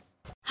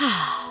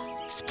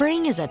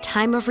 Spring is a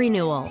time of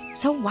renewal,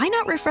 so why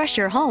not refresh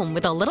your home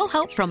with a little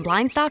help from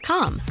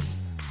Blinds.com?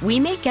 We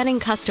make getting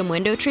custom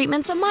window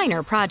treatments a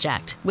minor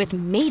project with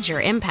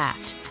major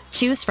impact.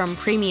 Choose from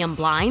premium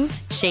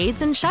blinds,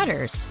 shades, and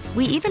shutters.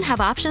 We even have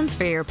options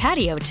for your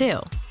patio, too.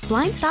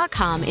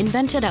 Blinds.com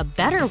invented a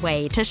better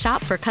way to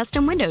shop for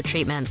custom window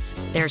treatments.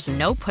 There's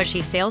no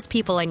pushy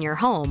salespeople in your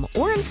home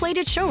or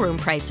inflated showroom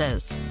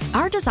prices.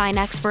 Our design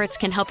experts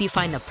can help you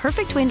find the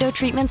perfect window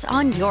treatments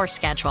on your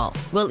schedule.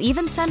 We'll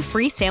even send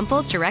free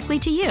samples directly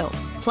to you.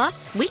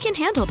 Plus, we can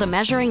handle the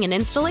measuring and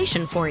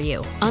installation for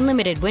you.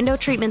 Unlimited window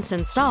treatments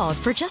installed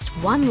for just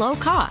one low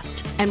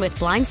cost. And with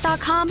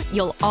Blinds.com,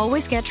 you'll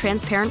always get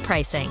transparent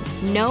pricing.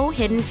 No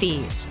hidden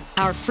fees.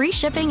 Our free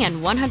shipping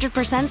and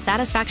 100%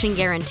 satisfaction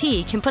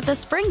guarantee can put the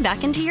spring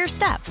back into your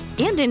step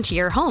and into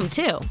your home,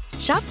 too.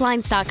 Shop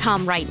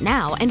Blinds.com right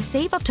now and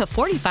save up to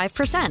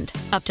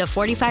 45%. Up to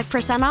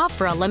 45% off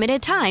for a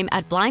limited time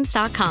at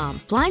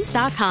Blinds.com.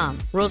 Blinds.com.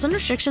 Rules and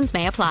restrictions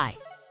may apply.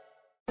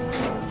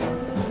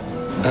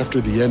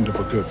 After the end of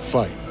a good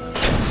fight,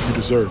 you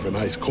deserve an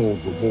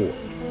ice-cold reward.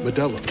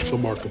 Modelo is the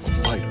mark of a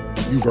fighter.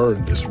 You've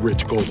earned this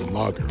rich golden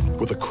lager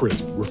with a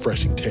crisp,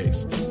 refreshing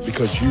taste.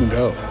 Because you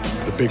know,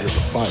 the bigger the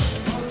fight,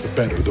 the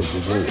better the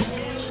reward.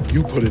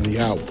 You put in the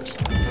hours,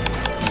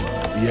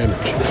 the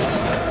energy,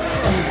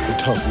 the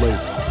tough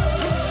labor.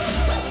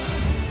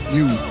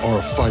 You are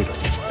a fighter,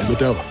 and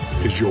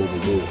Modelo is your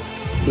reward.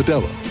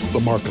 Modelo, the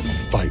mark of a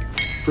fighter.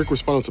 Drink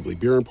responsibly.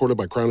 Beer imported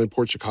by Crown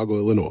Imports, Chicago,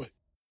 Illinois.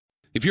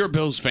 If you're a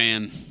Bills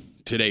fan,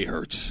 today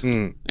hurts.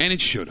 And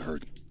it should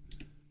hurt.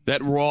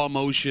 That raw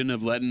emotion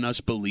of letting us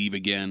believe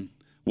again.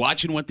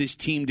 Watching what this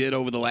team did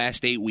over the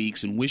last 8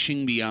 weeks and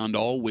wishing beyond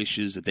all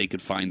wishes that they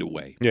could find a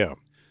way. Yeah.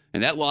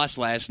 And that loss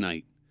last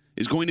night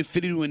is going to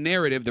fit into a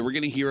narrative that we're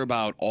going to hear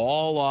about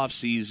all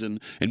offseason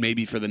and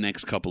maybe for the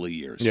next couple of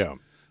years. Yeah.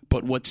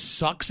 But what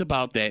sucks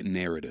about that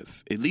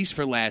narrative, at least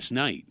for last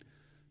night,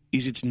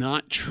 is it's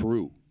not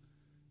true.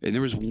 And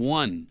there was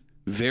one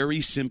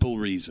very simple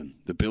reason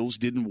the Bills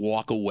didn't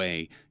walk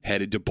away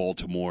headed to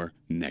Baltimore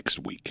next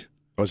week.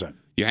 What was that?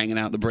 You're hanging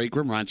out in the break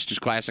room. Rochester's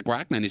Classic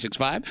Rock,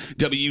 96.5.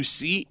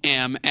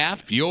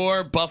 WCMF.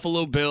 Your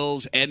Buffalo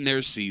Bills end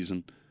their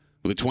season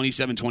with a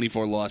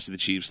 27-24 loss to the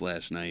Chiefs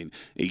last night.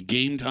 A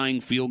game-tying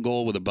field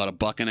goal with about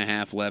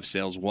 $1.50 left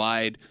sails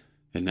wide,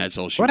 and that's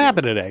all she What did.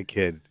 happened to that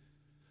kid?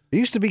 He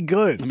used to be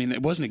good. I mean,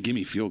 it wasn't a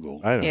gimme field goal.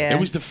 I know. Yeah. It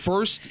was the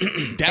first.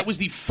 That was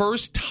the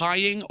first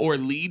tying or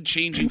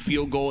lead-changing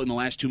field goal in the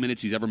last 2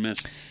 minutes he's ever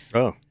missed.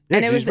 Oh, yeah,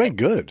 And it 'cause he's was- been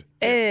good.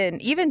 And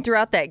even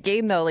throughout that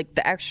game, though, like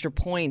the extra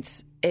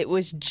points, it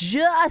was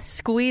just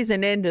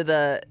squeezing into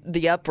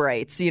the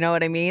uprights. You know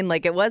what I mean?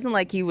 Like it wasn't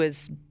like he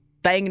was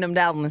banging them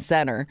down in the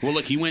center. Well,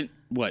 look, he went,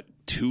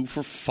 2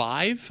 for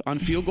 5 on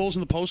field goals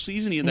in the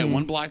postseason? He had that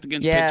one blocked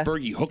against Yeah.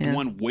 Pittsburgh. He hooked Yeah.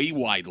 one way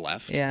wide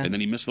left, Yeah. and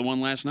then he missed the one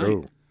last night.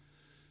 True.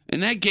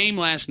 And that game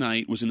last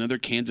night was another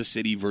Kansas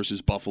City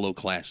versus Buffalo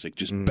classic,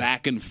 just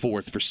back and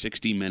forth for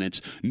 60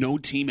 minutes. No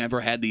team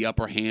ever had the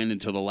upper hand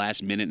until the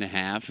last minute and a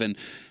half. And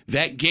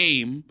that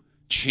game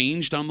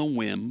changed on the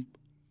whim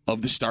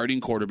of the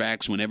starting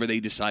quarterbacks whenever they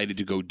decided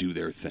to go do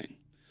their thing.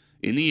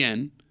 In the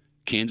end,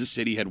 Kansas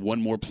City had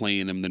one more play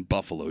in them than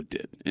Buffalo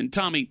did. And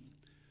Tommy,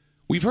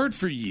 we've heard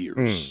for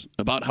years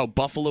about how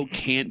Buffalo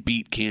can't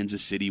beat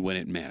Kansas City when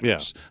it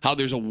matters. Yeah. How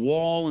there's a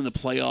wall in the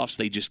playoffs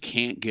they just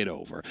can't get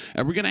over.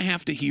 And we're going to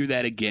have to hear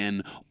that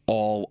again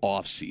all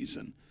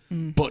offseason.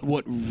 But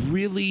what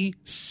really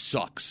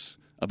sucks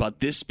about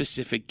this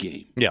specific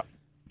game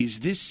is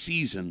this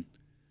season,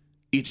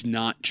 it's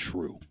not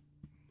true.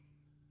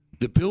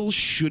 The Bills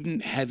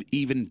shouldn't have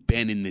even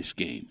been in this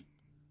game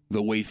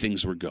the way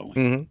things were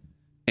going.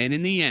 And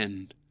in the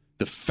end,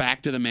 the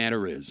fact of the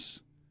matter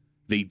is,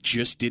 they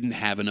just didn't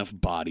have enough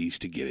bodies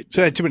to get it done.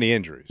 So they had too many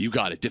injuries. You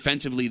got it.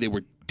 Defensively, they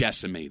were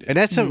decimated. And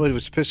that's what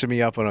was pissing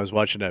me off when I was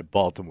watching that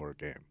Baltimore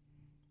game.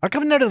 How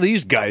come none of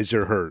these guys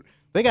are hurt?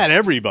 They got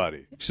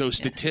everybody. So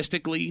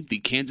statistically, the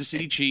Kansas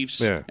City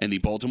Chiefs and the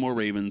Baltimore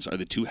Ravens are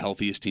the two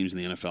healthiest teams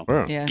in the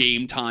NFL. Yeah.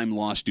 Game time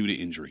lost due to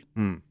injury.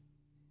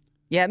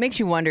 Yeah, it makes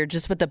you wonder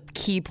just what the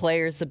key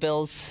players the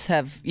Bills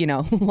have,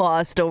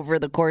 lost over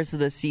the course of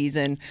the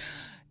season.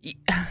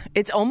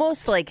 It's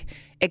almost like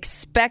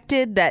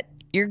expected that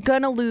you're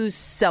going to lose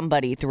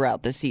somebody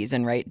throughout the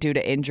season, right, due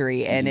to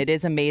injury. And it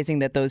is amazing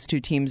that those two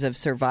teams have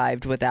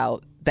survived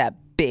without that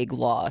big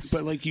loss.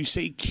 But like you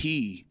say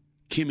key,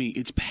 Kimmy,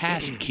 it's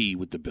past key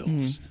with the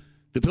Bills.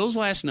 The Bills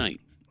last night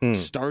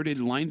started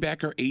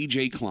linebacker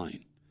A.J.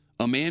 Klein,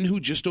 a man who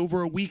just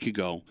over a week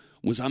ago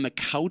was on the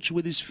couch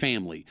with his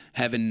family,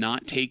 having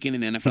not taken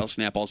an NFL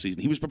snap all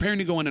season. He was preparing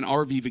to go on an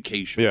RV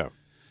vacation. Yeah.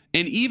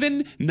 And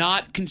even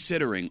not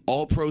considering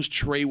All-Pros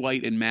Trey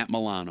White and Matt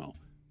Milano,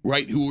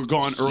 right, who were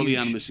gone early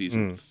on in the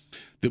season.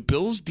 The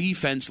Bills'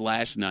 defense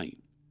last night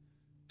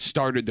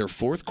started their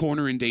fourth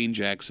corner in Dane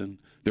Jackson,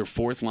 their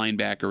fourth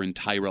linebacker in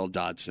Tyrell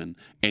Dodson,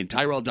 and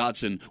Tyrell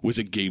Dodson was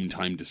a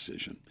game-time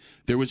decision.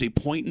 There was a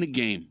point in the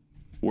game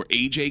where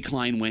A.J.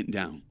 Klein went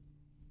down.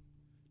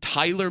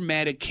 Tyler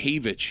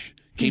Matakevich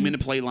came in to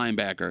play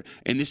linebacker,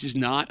 and this is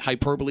not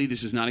hyperbole,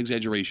 this is not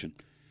exaggeration.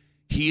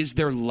 He is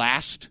their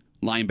last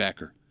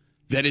linebacker.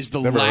 That is the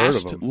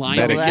last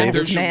linebacker. Last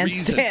There's man a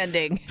reason.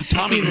 standing.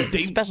 Tommy,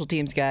 special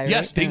teams guy, right?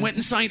 Yes, they went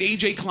and signed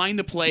A.J. Klein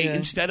to play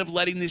instead of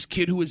letting this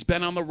kid who has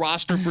been on the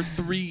roster for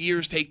 3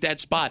 years take that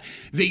spot.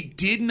 They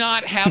did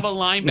not have a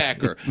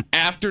linebacker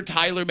after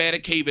Tyler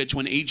Matakevich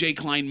when A.J.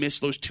 Klein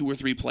missed those 2 or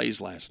 3 plays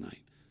last night.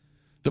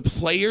 The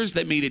players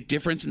that made a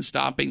difference in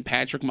stopping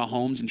Patrick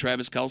Mahomes and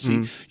Travis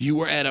Kelce, you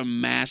were at a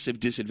massive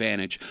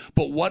disadvantage.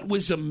 But what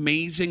was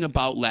amazing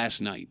about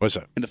last night, what's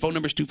that? And the phone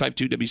number is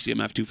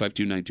 252-WCMF,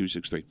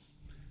 252-9263.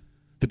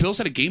 The Bills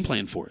had a game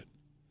plan for it.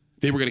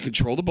 They were going to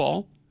control the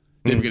ball,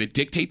 they were going to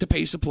dictate the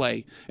pace of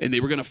play, and they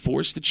were going to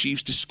force the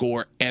Chiefs to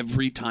score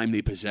every time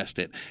they possessed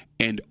it.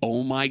 And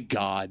oh my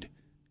God,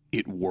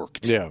 it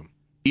worked. Yeah.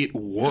 It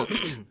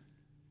worked.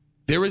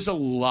 There is a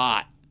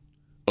lot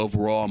of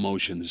raw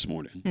emotion this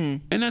morning.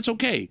 And that's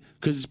okay,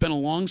 because it's been a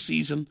long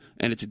season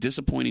and it's a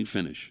disappointing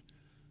finish.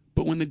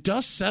 But when the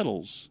dust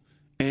settles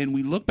and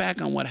we look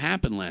back on what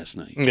happened last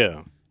night,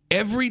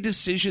 every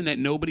decision that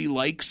nobody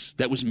likes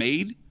that was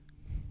made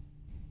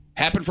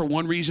happened for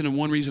one reason and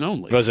one reason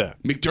only. What's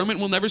that? McDermott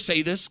will never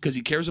say this because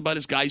he cares about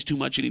his guys too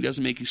much and he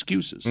doesn't make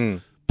excuses.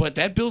 But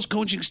that Bills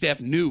coaching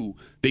staff knew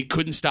they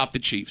couldn't stop the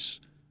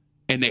Chiefs,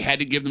 and they had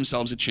to give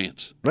themselves a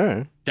chance. All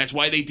right. That's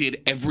why they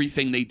did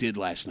everything they did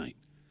last night.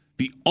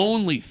 The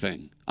only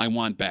thing I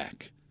want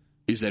back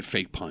is that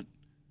fake punt.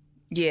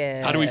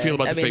 Yeah. How do we feel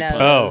about the fake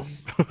punt?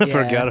 I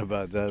forgot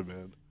about that,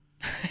 man.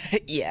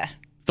 Yeah.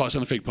 Thoughts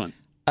on the fake punt?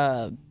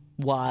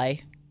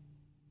 Why?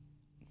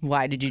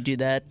 Why did you do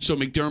that? So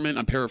McDermott,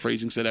 I'm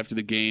paraphrasing, said after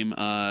the game,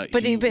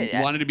 he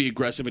wanted to be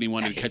aggressive and he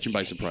wanted to catch him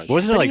by surprise.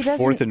 Wasn't it like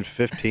 4th and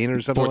 15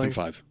 or something? 4th and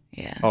 5.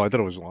 Yeah. Oh, I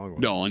thought it was a long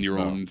one. No, on your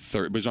own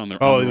third. It was on their.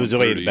 Oh, on it was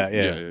way back.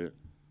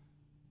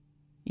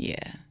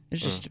 Yeah.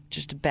 It's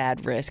just a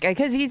bad risk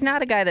because he's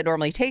not a guy that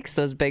normally takes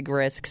those big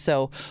risks.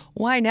 So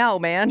why now,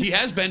 man? He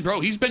has been, bro.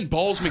 He's been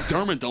balls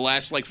McDermott the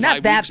last 5 weeks.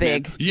 Not that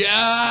big. Man.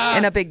 Yeah.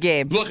 In a big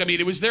game. Look, I mean,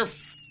 it was their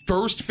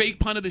first fake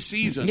punt of the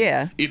season.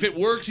 Yeah. If it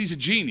works, he's a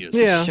genius.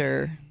 Yeah.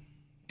 Sure.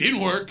 Didn't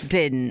work.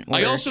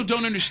 I also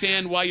don't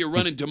understand why you're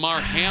running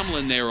DeMar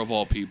Hamlin there, of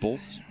all people.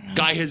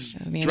 Guy has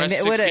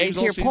dressed 6 games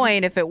all to your season.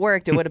 point, if it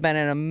worked, it would have been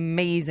an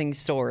amazing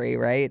story,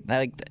 right?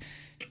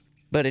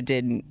 But it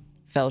didn't.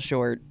 Fell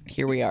short.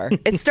 Here we are.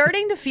 It's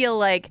starting to feel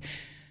like,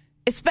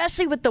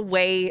 especially with the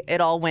way it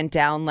all went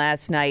down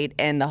last night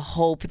and the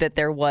hope that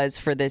there was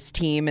for this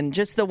team and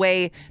just the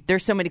way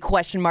there's so many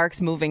question marks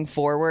moving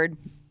forward.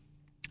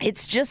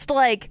 It's just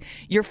like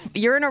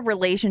you're in a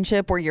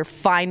relationship where you're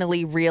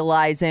finally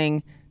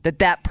realizing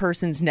that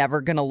person's never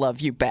going to love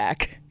you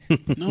back.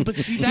 No, but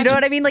see, that's... You know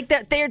what I mean?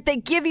 Like they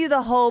give you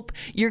the hope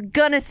you're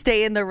going to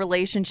stay in the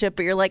relationship,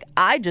 but you're like,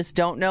 I just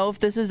don't know if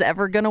this is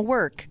ever going to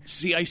work.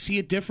 See, I see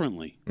it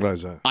differently. What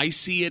is that? I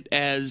see it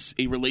as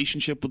a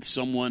relationship with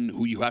someone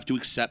who you have to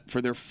accept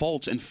for their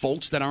faults and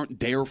faults that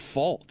aren't their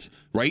fault,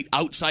 right?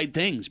 Outside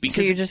things. Because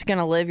so you're just going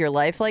to live your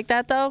life like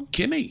that, though?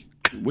 Kimmy,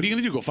 what are you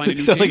going to do? Go find a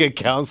new team? team? Like a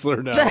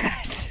counselor now. Look,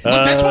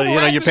 that's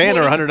what you're paying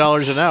her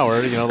 $100 an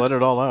hour. Let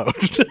it all out.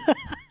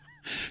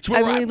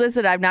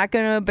 Listen, I'm not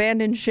going to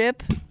abandon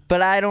ship.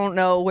 But I don't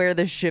know where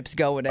the ship's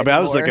going anymore. I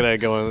was looking at it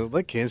going,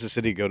 let Kansas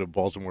City go to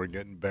Baltimore and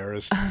get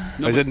embarrassed.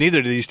 I said, neither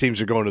of these teams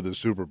are going to the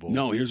Super Bowl.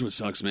 No, here's what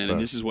sucks, man, and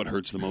this is what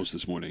hurts the most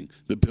this morning.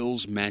 The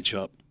Bills match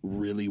up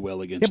really well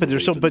against but the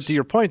Ravens. But to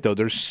your point, though,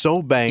 they're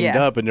so banged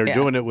up, and they're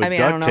doing it with duct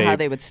tape. I don't know how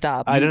they would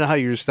stop. I don't know how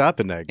you're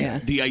stopping that guy. Yeah.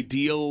 The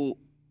ideal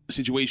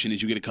situation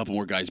is you get a couple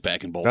more guys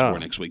back in Baltimore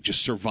next week.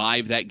 Just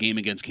survive that game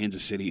against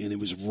Kansas City, and it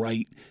was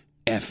right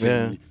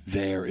effing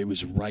there. It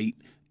was right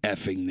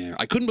effing there.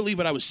 I couldn't believe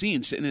what I was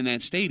seeing sitting in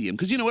that stadium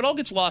because, it all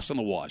gets lost on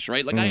the wash,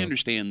 right? Like, I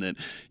understand that,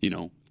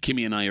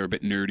 Kimmy and I are a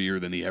bit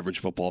nerdier than the average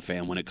football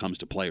fan when it comes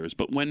to players.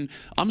 But when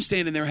I'm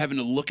standing there having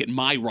to look at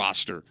my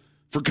roster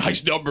for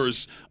guys'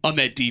 numbers on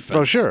that defense,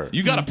 oh, sure.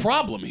 You got a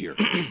problem here.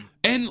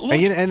 And look,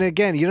 and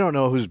again, you don't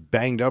know who's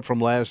banged up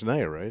from last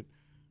night, right?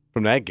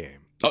 From that game.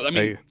 Oh, I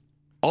mean,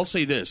 I'll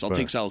say this. I'll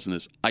take solace in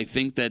this. I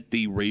think that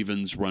the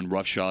Ravens run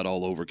roughshod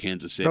all over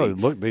Kansas City.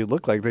 No, they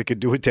look like they could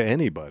do it to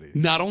anybody.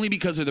 Not only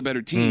because they're the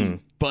better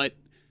team, but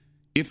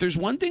if there's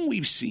one thing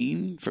we've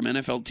seen from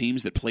NFL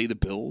teams that play the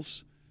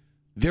Bills,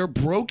 they're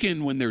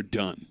broken when they're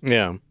done.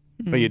 Yeah.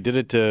 Well, you did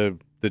it to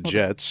the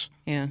Jets.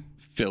 Yeah.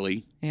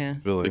 Philly. Yeah.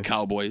 The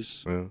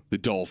Cowboys. Yeah. The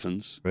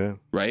Dolphins. Yeah.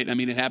 Right? I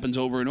mean, it happens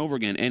over and over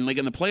again. And, like,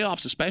 in the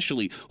playoffs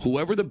especially,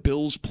 whoever the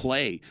Bills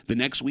play, the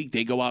next week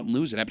they go out and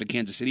lose. It happened to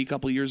Kansas City a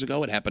couple of years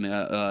ago. It happened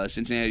to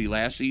Cincinnati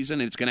last season.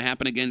 And it's going to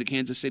happen again to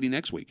Kansas City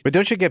next week. But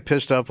don't you get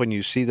pissed off when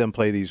you see them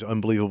play these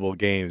unbelievable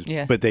games,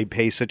 but they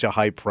pay such a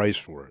high price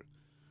for it?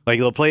 Like,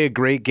 they'll play a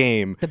great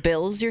game. The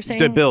Bills, you're saying?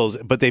 The Bills,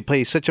 but they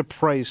pay such a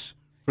price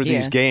for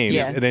these games.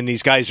 Yeah. And then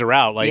these guys are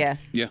out. Like,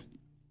 yeah.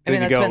 I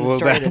mean, that's been the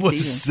story of the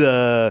season.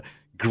 Was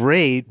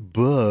great,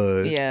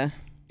 but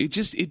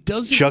it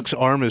doesn't. Chuck's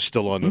arm is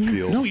still on the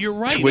field. No, you're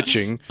right.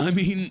 Twitching. I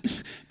mean,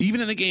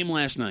 even in the game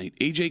last night,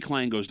 A.J.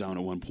 Klein goes down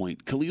at one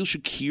point. Khalil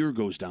Shakir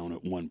goes down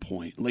at one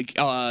point. Like,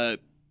 one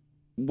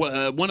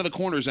of the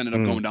corners ended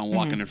up going down,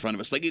 walking in front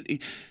of us. Like,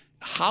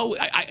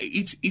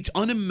 it's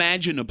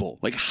unimaginable.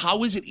 Like,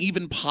 how is it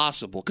even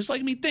possible? Because,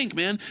 think,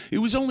 man, it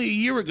was only a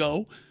year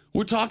ago.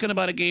 We're talking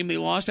about a game they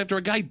lost after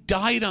a guy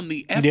died on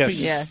the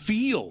effing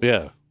field.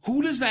 Yeah.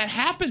 Who does that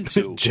happen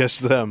to?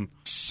 Just them.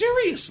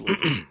 Seriously.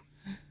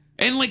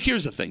 And,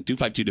 here's the thing.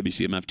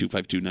 252-WCMF,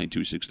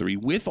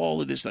 252-9263. With all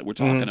of this that we're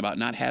talking about,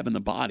 not having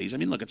the bodies, I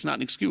mean, look, it's not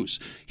an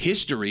excuse.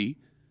 History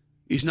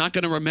is not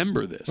going to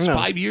remember this. No.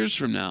 5 years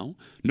from now,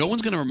 no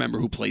one's going to remember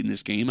who played in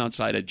this game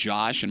outside of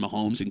Josh and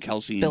Mahomes and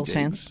Kelsey and Bills Diggs.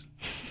 Fans.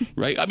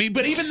 Right? I mean,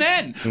 but even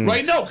then,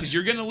 right? No, because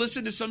you're going to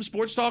listen to some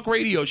sports talk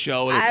radio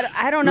show. And,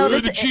 I don't know.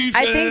 The Chiefs,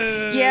 I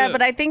think,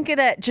 but I think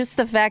that just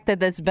the fact that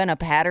there's been a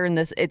pattern,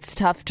 it's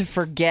tough to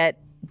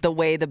forget the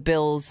way the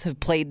Bills have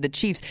played the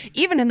Chiefs.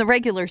 Even in the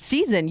regular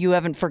season, you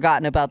haven't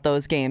forgotten about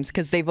those games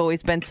because they've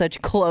always been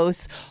such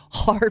close,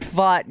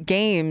 hard-fought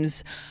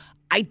games.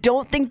 I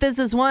don't think this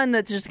is one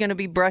that's just going to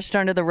be brushed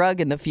under the rug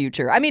in the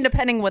future. I mean,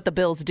 depending what the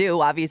Bills do,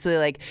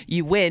 obviously,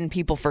 you win,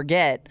 people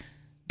forget.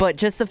 But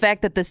just the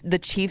fact that the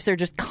Chiefs are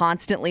just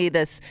constantly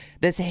this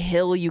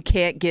hill you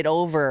can't get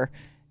over,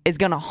 is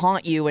going to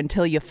haunt you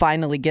until you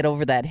finally get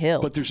over that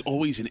hill. But there's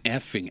always an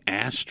effing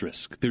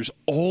asterisk. There's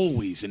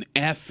always an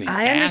effing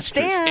I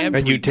asterisk. understand.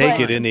 And you take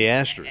it in the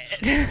asterisk.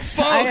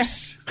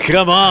 Folks,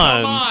 come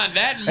on.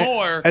 That and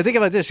more. I think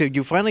about this.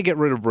 You finally get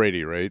rid of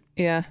Brady, right?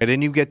 Yeah. And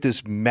then you get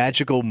this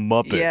magical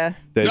Muppet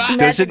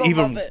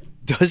that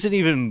doesn't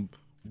even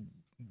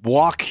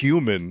walk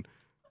human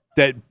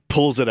that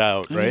pulls it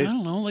out, right? I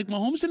don't know. Like,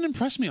 Mahomes didn't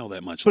impress me all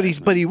that much. But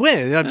he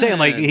wins. I'm saying,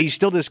 like, he's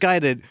still this guy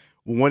that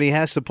when he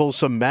has to pull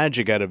some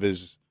magic out of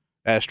his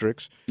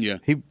asterisk,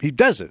 he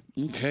does it.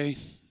 Okay.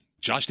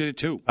 Josh did it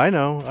too. I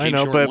know,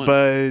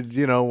 but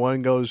you know,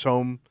 one goes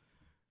home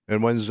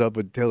and one's up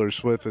with Taylor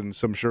Swift and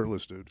some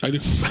shirtless dude. I do.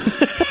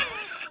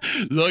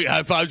 Look,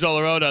 high fives all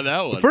around on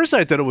that one. At first,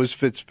 I thought it was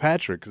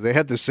Fitzpatrick because they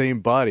had the same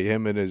body,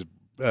 him and his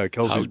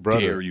Kelsey's brother.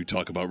 How dare you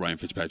talk about Ryan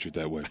Fitzpatrick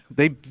that way?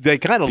 They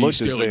kind of look the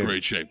same. He's still in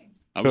great shape.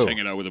 I was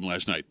hanging out with him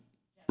last night.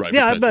 Right?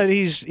 Yeah, but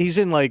he's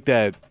in like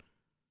that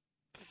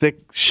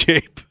thick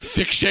shape.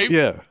 Thick shape?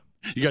 Yeah.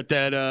 You got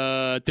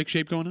that thick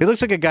shape going on? He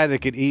looks like a guy that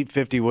could eat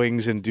 50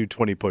 wings and do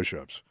 20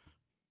 push-ups.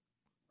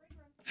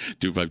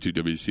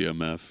 252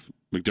 WCMF.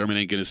 McDermott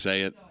ain't going to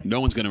say it. No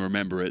one's going to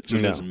remember it, so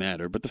it doesn't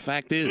matter. But the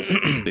fact is,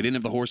 they didn't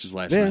have the horses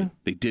last night.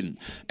 They didn't.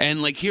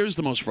 And, like, here's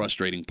the most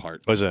frustrating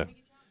part. What's that?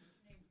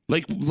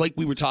 Like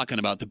we were talking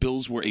about, the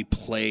Bills were a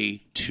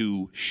play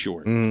too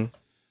short.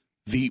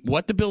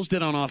 What the Bills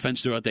did on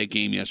offense throughout that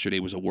game yesterday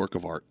was a work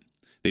of art.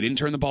 They didn't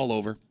turn the ball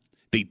over.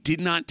 They did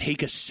not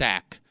take a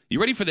sack. You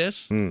ready for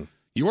this?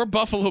 Your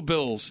Buffalo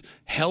Bills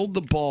held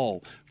the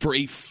ball for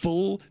a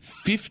full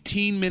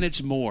 15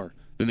 minutes more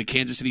than the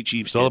Kansas City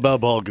Chiefs did. It's all about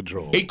ball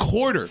control. A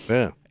quarter.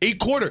 Yeah. A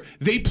quarter.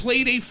 They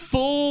played a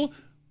full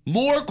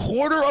more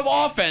quarter of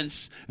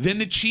offense than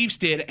the Chiefs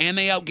did, and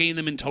they outgained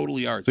them in total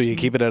yards. So you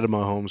keep it out of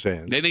Mahomes'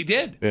 hands. They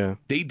did. Yeah.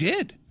 They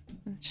did.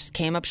 Just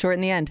came up short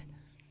in the end.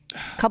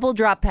 Couple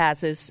drop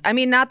passes. I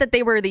mean, not that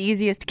they were the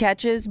easiest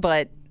catches,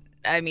 but,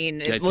 I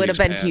mean, it would have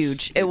been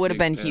huge. It would have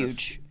been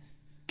huge.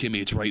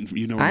 Kimmy, it's right.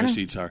 You know where my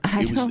seats are.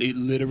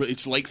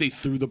 It's like they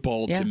threw the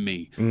ball to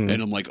me, and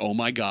I'm like, oh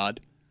my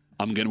God,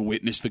 I'm going to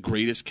witness the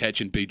greatest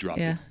catch, and they dropped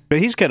it. But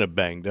he's kind of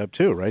banged up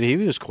too, right? He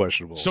was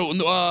questionable. So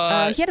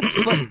he had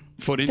a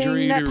foot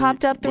injury that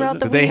popped up throughout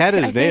the week. They had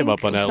his name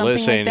up on that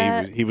list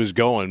saying he was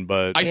going,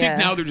 but I think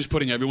now they're just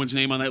putting everyone's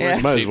name on that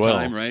list to save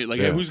time, right? Like,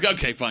 who's got?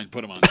 Okay, fine,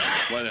 put him on.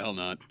 Why the hell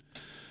not?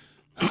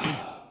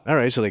 All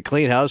right, so they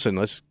clean house and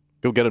let's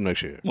go get him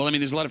next year. Well, I mean,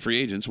 there's a lot of free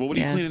agents. Well, what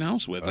are you cleaning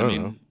house with? I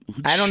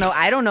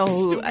don't know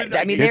who.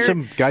 I mean, get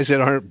some guys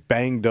that aren't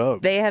banged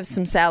up. They have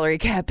some salary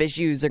cap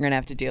issues they're going to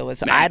have to deal with.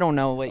 So I don't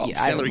know what.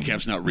 Salary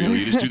cap's not real.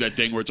 You just do that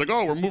thing where it's like,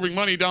 oh, we're moving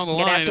money down the line.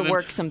 You're going to have to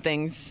work some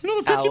things.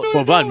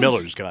 Well, Von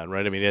Miller's gone,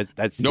 right? I mean,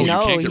 that's you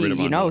can't get rid of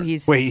Von Miller.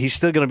 He's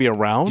still going to be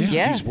around.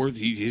 Yeah, he's worth.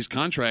 His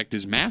contract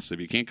is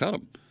massive. You can't cut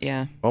him.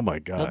 Yeah. Oh my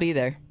God. He'll be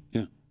there.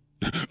 Yeah.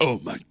 Oh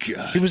my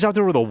God. He was out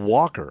there with a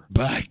walker.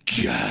 My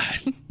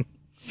God.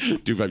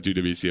 252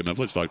 WCMF.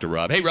 Let's talk to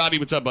Rob. Hey, Robbie,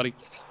 what's up, buddy?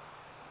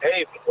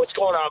 Hey, what's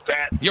going on,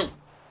 Pat? Yo.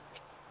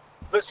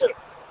 Listen,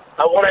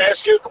 I want to ask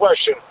you a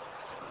question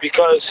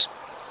because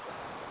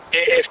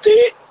if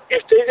they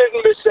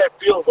didn't miss that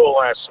field goal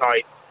last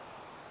night,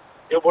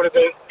 it would have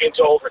been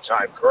into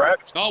overtime,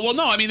 correct? Oh, well,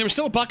 no. I mean, there was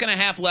still a buck and a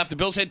half left. The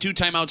Bills had 2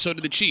 timeouts, so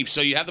did the Chiefs.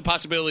 So you have the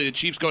possibility the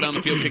Chiefs go down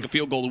the field, kick a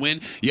field goal to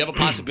win. You have a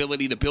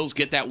possibility the Bills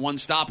get that one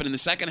stop. And in the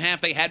second half,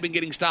 they had been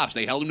getting stops.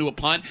 They held them to a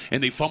punt,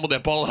 and they fumbled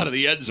that ball out of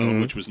the end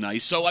zone, which was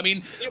nice. So, I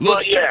mean,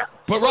 look.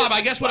 But, Rob, I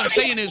guess what I'm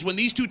saying is when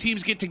these two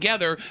teams get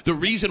together, the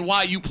reason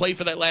why you play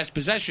for that last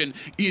possession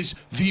is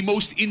the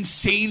most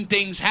insane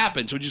things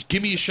happen. So just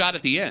give me a shot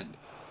at the end.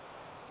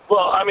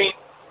 Well, I mean,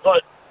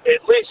 but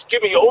at least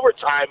give me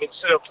overtime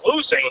instead of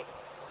losing.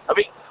 I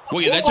mean,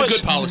 well, yeah, that's a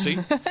good policy.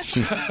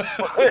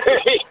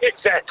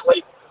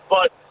 Exactly.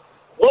 But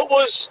what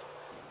was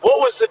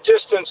the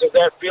distance of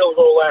that field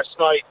goal last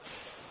night,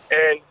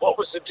 and what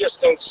was the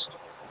distance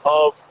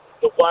of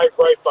the wide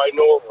right by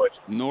Norwood?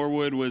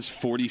 Norwood was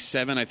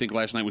 47. I think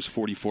last night was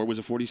 44. Was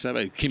it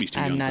 47? Kimmy's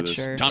too I'm young not for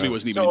this. sure. Tommy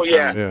wasn't even in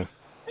town. Yeah.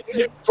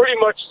 Pretty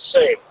much the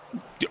same.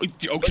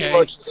 Okay. Pretty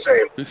much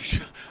the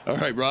same. All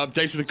right, Rob.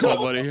 Thanks for the call,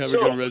 buddy. Have a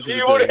good rest of the day.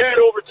 You would have had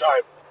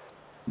overtime.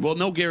 Well,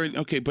 no guarantee.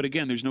 Okay, but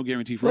again, there's no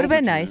guarantee for overtime. Would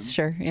have been nice, man.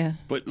 sure, yeah.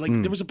 But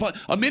there was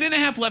a minute and a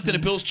half left in a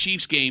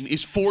Bills-Chiefs game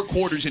is 4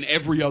 quarters in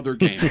every other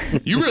game.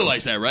 You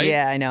realize that, right?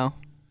 Yeah, I know.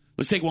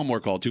 Let's take one more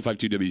call.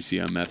 252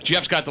 WCMF.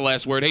 Jeff's got the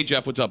last word. Hey,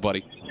 Jeff, what's up,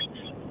 buddy?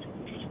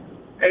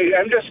 Hey,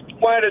 I'm just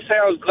wanted to say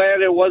I was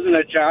glad it wasn't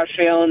a Josh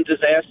Allen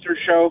disaster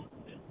show.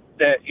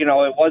 That,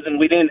 it wasn't,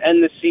 we didn't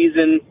end the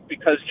season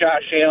because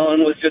Josh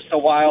Allen was just a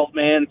wild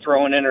man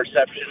throwing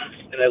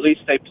interceptions. And at least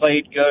they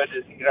played good,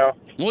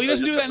 Well, he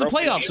doesn't do that in the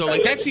playoffs, so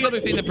that's the other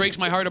thing that breaks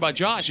my heart about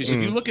Josh is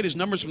if you look at his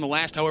numbers from the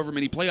last however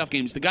many playoff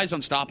games, the guy's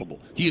unstoppable.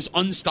 He is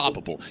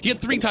unstoppable. He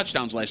had 3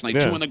 touchdowns last night,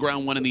 2 on the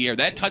ground, 1 in the air.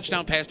 That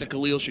touchdown pass to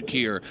Khalil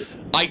Shakir,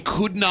 I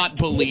could not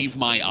believe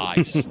my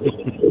eyes.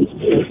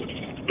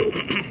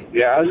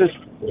 Yeah,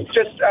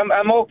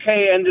 I'm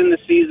okay ending the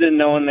season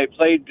knowing they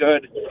played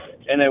good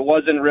and it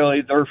wasn't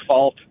really their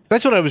fault.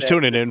 That's what I was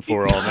tuning in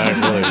for all night,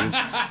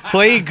 really.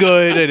 Play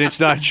good, and it's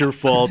not your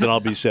fault, and I'll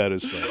be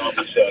satisfied.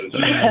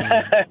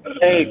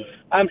 Hey,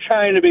 I'm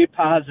trying to be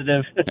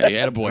positive. Hey,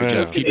 attaboy,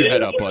 Jeff. Keep your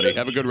head up, buddy.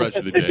 Have a good rest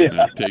of the day,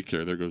 man. Take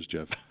care. There goes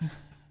Jeff.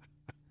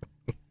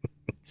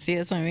 See,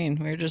 that's what I mean.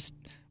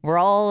 We're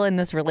all in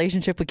this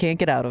relationship we can't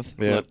get out of.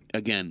 Yeah. Look,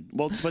 again,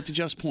 but to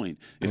Jeff's point,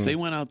 if they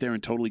went out there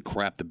and totally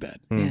crapped the bed,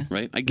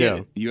 right? I get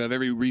it. You have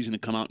every reason to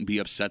come out and be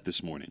upset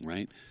this morning,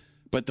 right?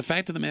 But the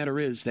fact of the matter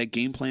is that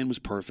game plan was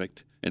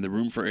perfect, and the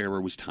room for error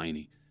was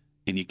tiny,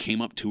 and you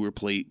came up 2 or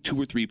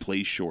 3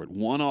 plays short,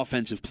 1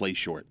 offensive play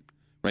short,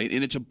 right?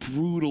 And it's a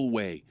brutal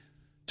way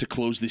to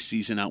close this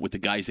season out with the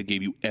guys that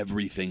gave you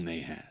everything they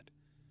had.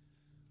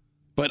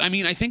 But, I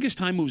mean, I think as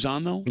time moves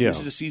on, though, this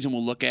is a season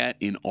we'll look at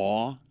in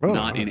awe,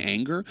 not in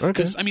anger.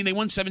 Because, I mean, they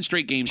won 7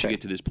 straight games to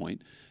get to this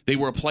point. They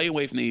were a play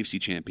away from the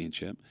AFC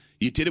Championship.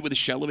 You did it with a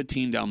shell of a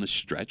team down the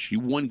stretch. You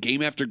won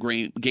game after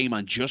game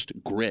on just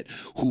grit.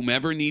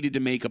 Whomever needed to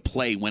make a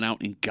play went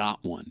out and got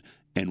one.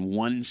 And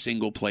 1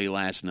 single play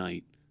last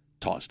night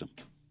tossed them.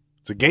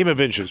 It's a game of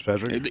inches,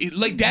 Patrick.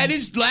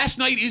 Last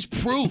night is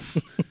proof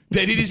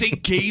that it is a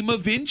game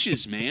of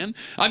inches, man.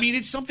 I mean,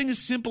 it's something as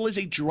simple as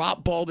a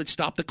drop ball that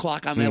stopped the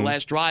clock on that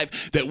last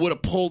drive that would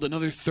have pulled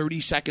another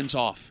 30 seconds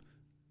off.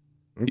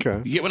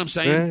 Okay. You get what I'm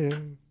saying? Yeah.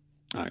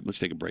 All right, let's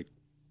take a break.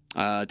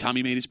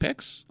 Tommy made his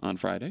picks on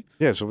Friday.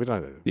 Yeah, so we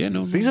don't. Yeah,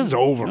 season's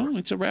over. No,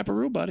 it's a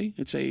wrapperoo, buddy.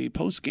 It's a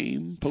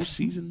post-game,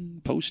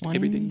 post-season,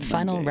 post-everything.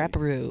 Final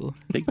wrapperoo.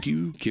 Thank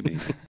you, Kimmy.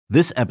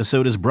 This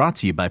episode is brought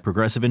to you by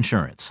Progressive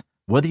Insurance.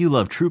 Whether you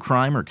love true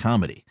crime or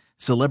comedy,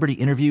 celebrity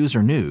interviews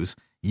or news,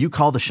 you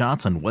call the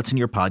shots on what's in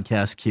your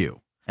podcast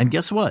queue. And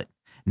guess what?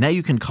 Now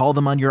you can call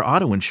them on your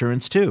auto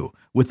insurance too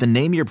with the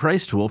Name Your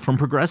Price tool from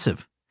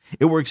Progressive.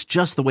 It works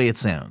just the way it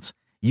sounds.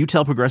 You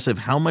tell Progressive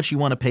how much you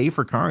want to pay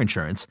for car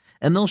insurance,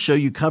 and they'll show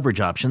you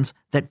coverage options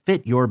that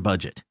fit your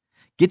budget.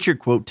 Get your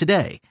quote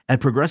today at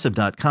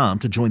Progressive.com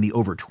to join the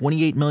over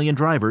 28 million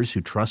drivers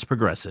who trust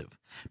Progressive.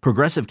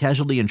 Progressive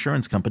Casualty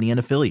Insurance Company and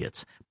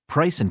Affiliates.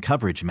 Price and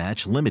coverage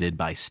match limited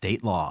by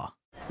state law.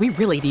 We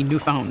really need new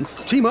phones.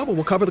 T-Mobile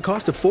will cover the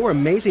cost of 4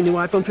 amazing new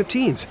iPhone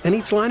 15s, and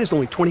each line is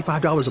only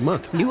 $25 a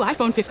month. New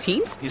iPhone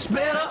 15s? It's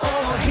better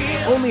over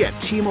here. Only at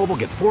T-Mobile,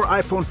 get 4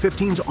 iPhone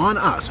 15s on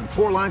us and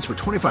 4 lines for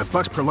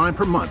 $25 per line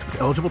per month with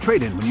eligible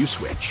trade-in when you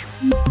switch.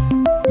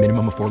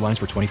 Minimum of 4 lines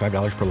for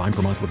 $25 per line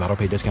per month with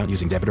auto-pay discount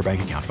using debit or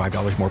bank account.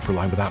 $5 more per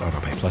line without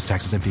auto-pay, plus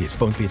taxes and fees.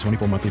 Phone fee at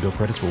 24 monthly bill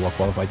credits for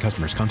well-qualified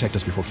customers. Contact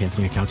us before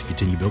canceling account to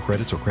continue bill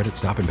credits or credit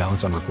stop and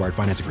balance on required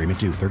finance agreement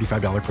due.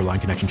 $35 per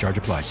line connection charge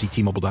applies. See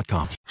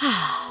T-Mobile.com.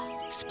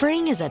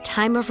 Spring is a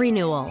time of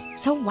renewal,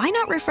 so why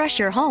not refresh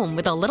your home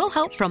with a little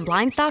help from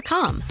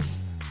Blinds.com?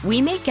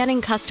 We make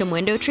getting custom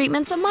window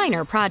treatments a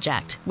minor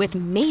project with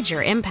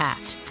major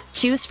impact.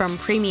 Choose from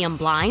premium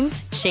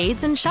blinds,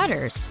 shades, and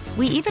shutters.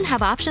 We even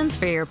have options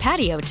for your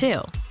patio,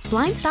 too.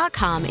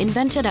 Blinds.com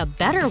invented a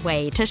better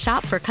way to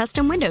shop for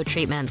custom window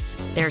treatments.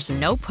 There's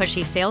no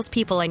pushy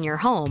salespeople in your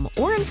home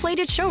or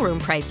inflated showroom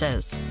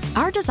prices.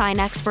 Our design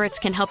experts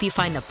can help you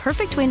find the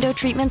perfect window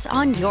treatments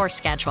on your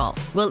schedule.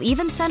 We'll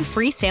even send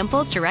free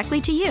samples directly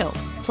to you.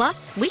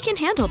 Plus, we can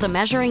handle the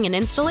measuring and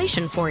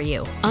installation for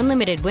you.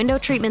 Unlimited window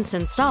treatments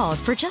installed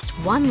for just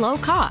one low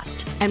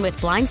cost. And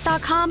with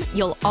Blinds.com,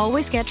 you'll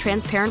always get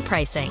transparent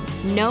pricing.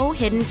 No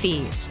hidden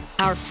fees.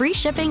 Our free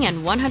shipping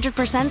and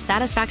 100%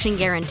 satisfaction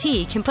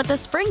guarantee can put the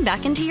spring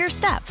back into your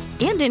step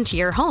and into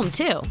your home,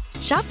 too.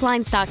 Shop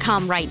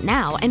Blinds.com right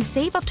now and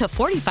save up to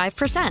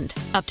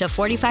 45%. Up to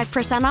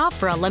 45% off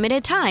for a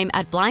limited time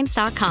at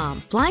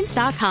Blinds.com.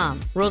 Blinds.com.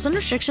 Rules and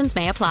restrictions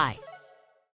may apply.